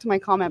go back to my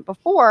comment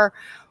before,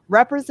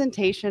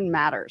 representation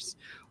matters.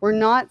 We're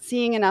not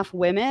seeing enough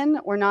women.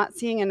 We're not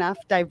seeing enough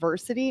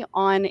diversity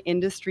on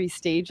industry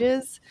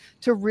stages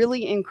to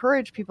really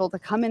encourage people to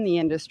come in the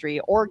industry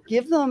or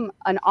give them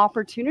an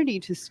opportunity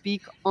to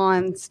speak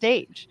on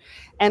stage.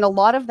 And a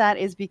lot of that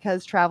is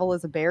because travel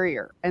is a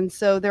barrier. And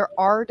so there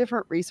are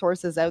different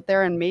resources out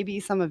there, and maybe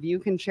some of you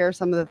can share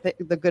some of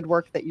the good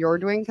work that you're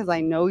doing, because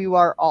I know you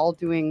are all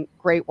doing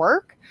great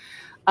work.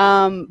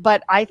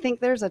 But I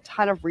think there's a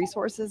ton of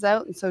resources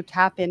out, and so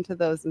tap into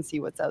those and see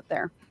what's out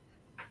there.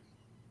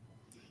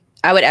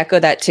 I would echo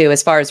that too.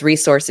 As far as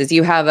resources,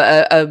 you have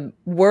a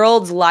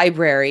world's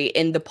library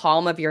in the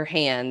palm of your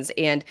hands.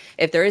 And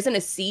if there isn't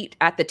a seat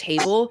at the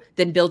table,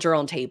 then build your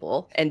own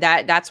table. And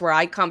that's where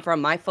I come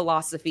from. My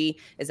philosophy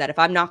is that if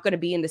I'm not going to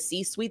be in the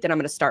C-suite, then I'm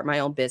going to start my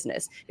own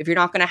business. If you're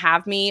not going to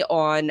have me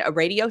on a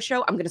radio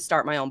show, I'm going to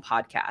start my own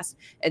podcast.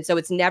 And so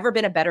it's never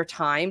been a better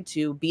time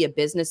to be a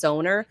business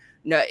owner,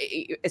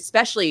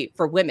 especially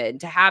for women,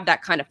 to have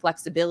that kind of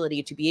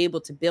flexibility to be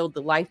able to build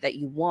the life that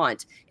you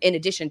want, in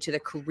addition to the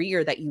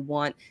career that you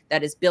want,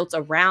 that is built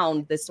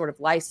around this sort of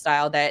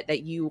lifestyle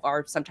that you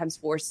are sometimes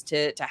forced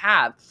to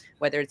have,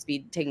 whether it's be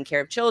taking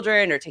care of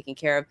children or taking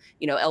care of,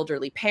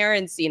 elderly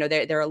parents.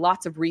 There are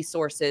lots of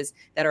resources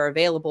that are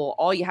available.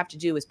 All you have to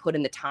do is put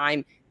in the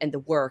time and the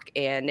work,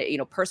 and,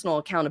 personal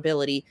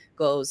accountability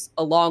goes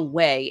a long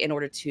way in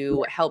order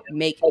to help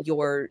make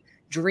your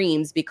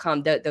dreams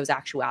become those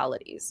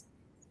actualities.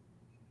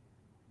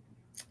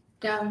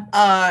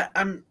 Yeah.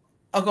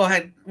 I'll go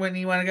ahead when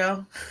you want to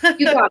go.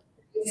 You got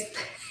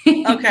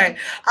it. Okay.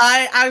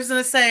 I was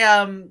going to say,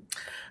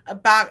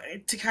 about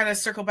to kind of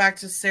circle back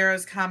to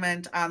Sarah's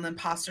comment on the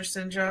imposter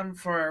syndrome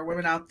for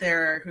women out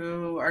there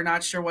who are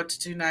not sure what to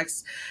do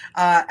next.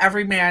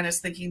 Every man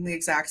is thinking the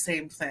exact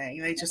same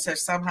thing. They just have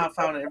somehow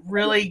found a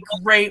really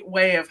great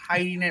way of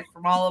hiding it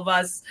from all of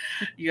us.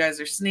 You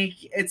guys are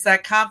sneaky. It's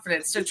that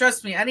confidence. So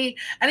trust me,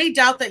 any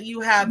doubt that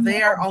you have,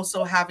 they are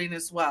also having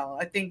as well.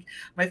 I think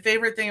my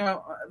favorite thing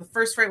about the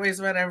first Freightwaves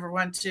event I ever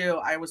went to,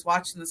 I was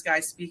watching this guy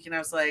speak and I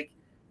was like,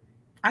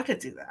 I could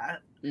do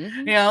that. Mm-hmm.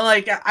 You know,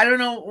 like, I don't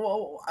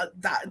know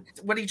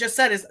what he just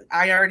said is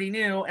I already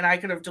knew and I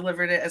could have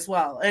delivered it as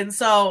well. And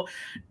so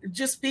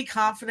just be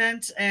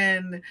confident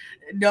and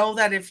know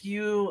that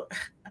you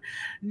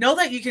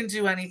can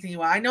do anything you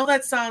want. I know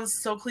that sounds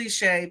so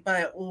cliche,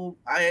 but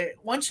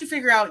once you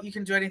figure out you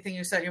can do anything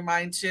you set your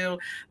mind to,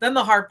 then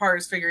the hard part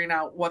is figuring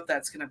out what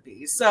that's going to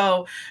be.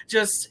 So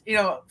just,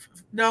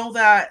 know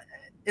that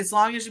as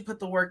long as you put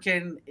the work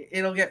in,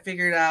 it'll get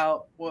figured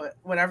out.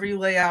 Whatever you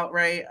lay out,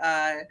 right?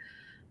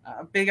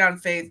 Big on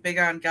faith, big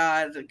on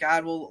God.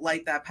 God will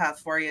light that path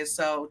for you.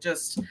 So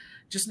just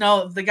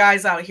know the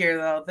guys out here,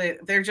 though,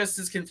 they're just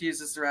as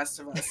confused as the rest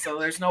of us. So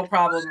there's no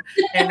problem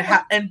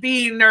and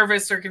being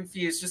nervous or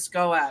confused. Just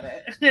go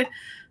at it.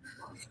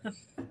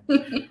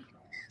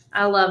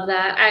 I love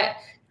that.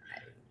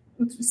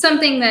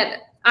 Something that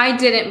I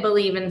didn't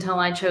believe until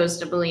I chose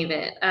to believe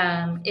it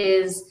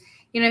is,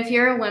 if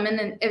you're a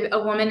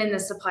woman in the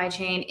supply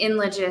chain, in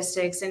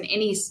logistics, in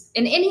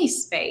any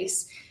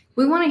space,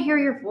 we want to hear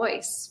your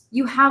voice.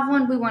 You have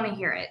one, we want to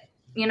hear it.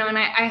 And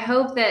I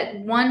hope that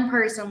one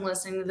person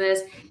listening to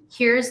this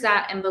hears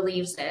that and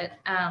believes it.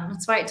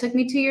 That's why it took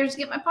me 2 years to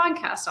get my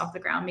podcast off the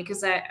ground,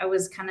 because I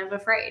was kind of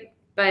afraid.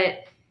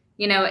 But,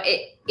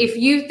 if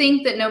you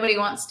think that nobody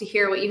wants to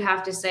hear what you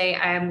have to say,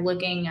 I am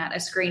looking at a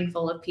screen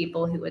full of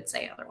people who would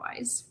say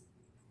otherwise.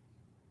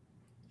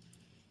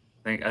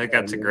 I think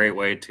that's a great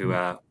way to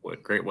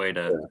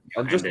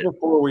And just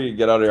before we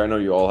get out of here, I know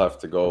you all have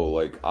to go.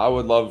 Like, I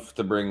would love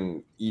to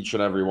bring each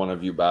and every one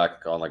of you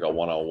back on like a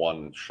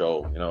one-on-one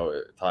show,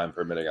 time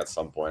permitting at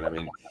some point. I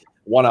mean,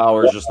 1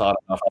 hour is just not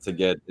enough to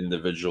get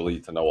individually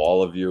to know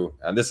all of you.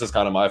 And this is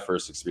kind of my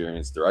first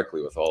experience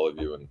directly with all of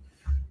you. And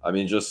I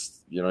mean,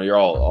 just, you're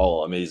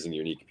all amazing,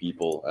 unique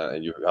people,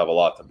 and you have a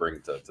lot to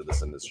bring to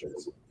this industry.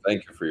 So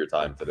thank you for your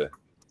time today.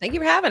 Thank you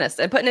for having us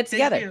and putting it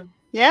together.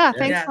 Yeah,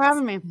 thanks for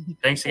having me.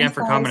 Thanks again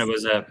for coming. It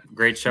was a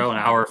great show. An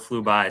hour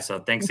flew by. So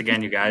thanks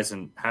again, you guys,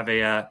 and have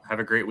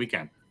a great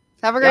weekend.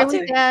 Have a great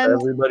weekend.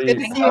 Everybody, good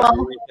to see you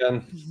all.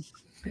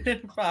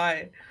 Weekend.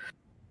 Bye.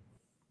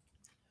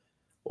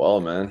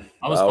 Well, man,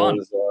 that was fun.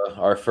 Was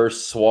our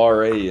first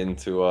soiree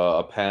into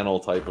a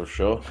panel type of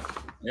show.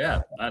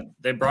 Yeah,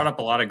 they brought up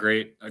a lot of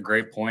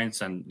great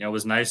points, and it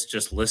was nice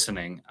just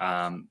listening,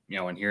 and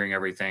hearing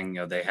everything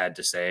they had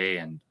to say,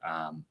 and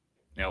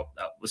that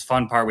was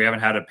fun part. We haven't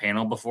had a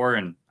panel before,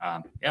 and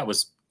it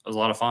was a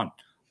lot of fun.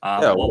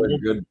 What a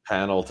good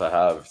panel to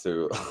have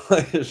too.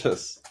 It's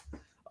just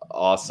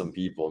awesome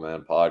people,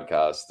 man.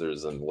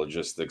 Podcasters and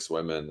logistics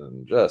women,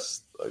 and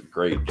just a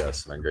great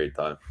guest, man. Great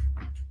time.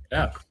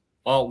 Yeah.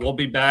 Well, we'll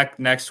be back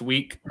next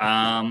week.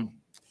 And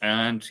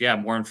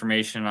more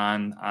information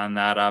on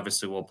that,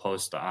 obviously, we'll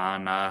post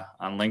on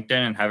LinkedIn.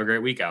 And have a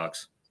great week,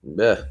 Alex.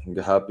 Yeah,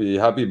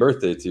 happy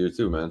birthday to you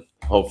too, man.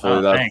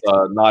 Hopefully that's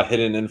not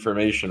hidden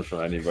information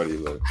from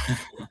anybody.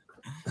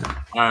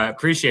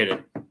 Appreciate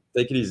it.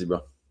 Take it easy, bro.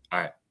 All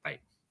right.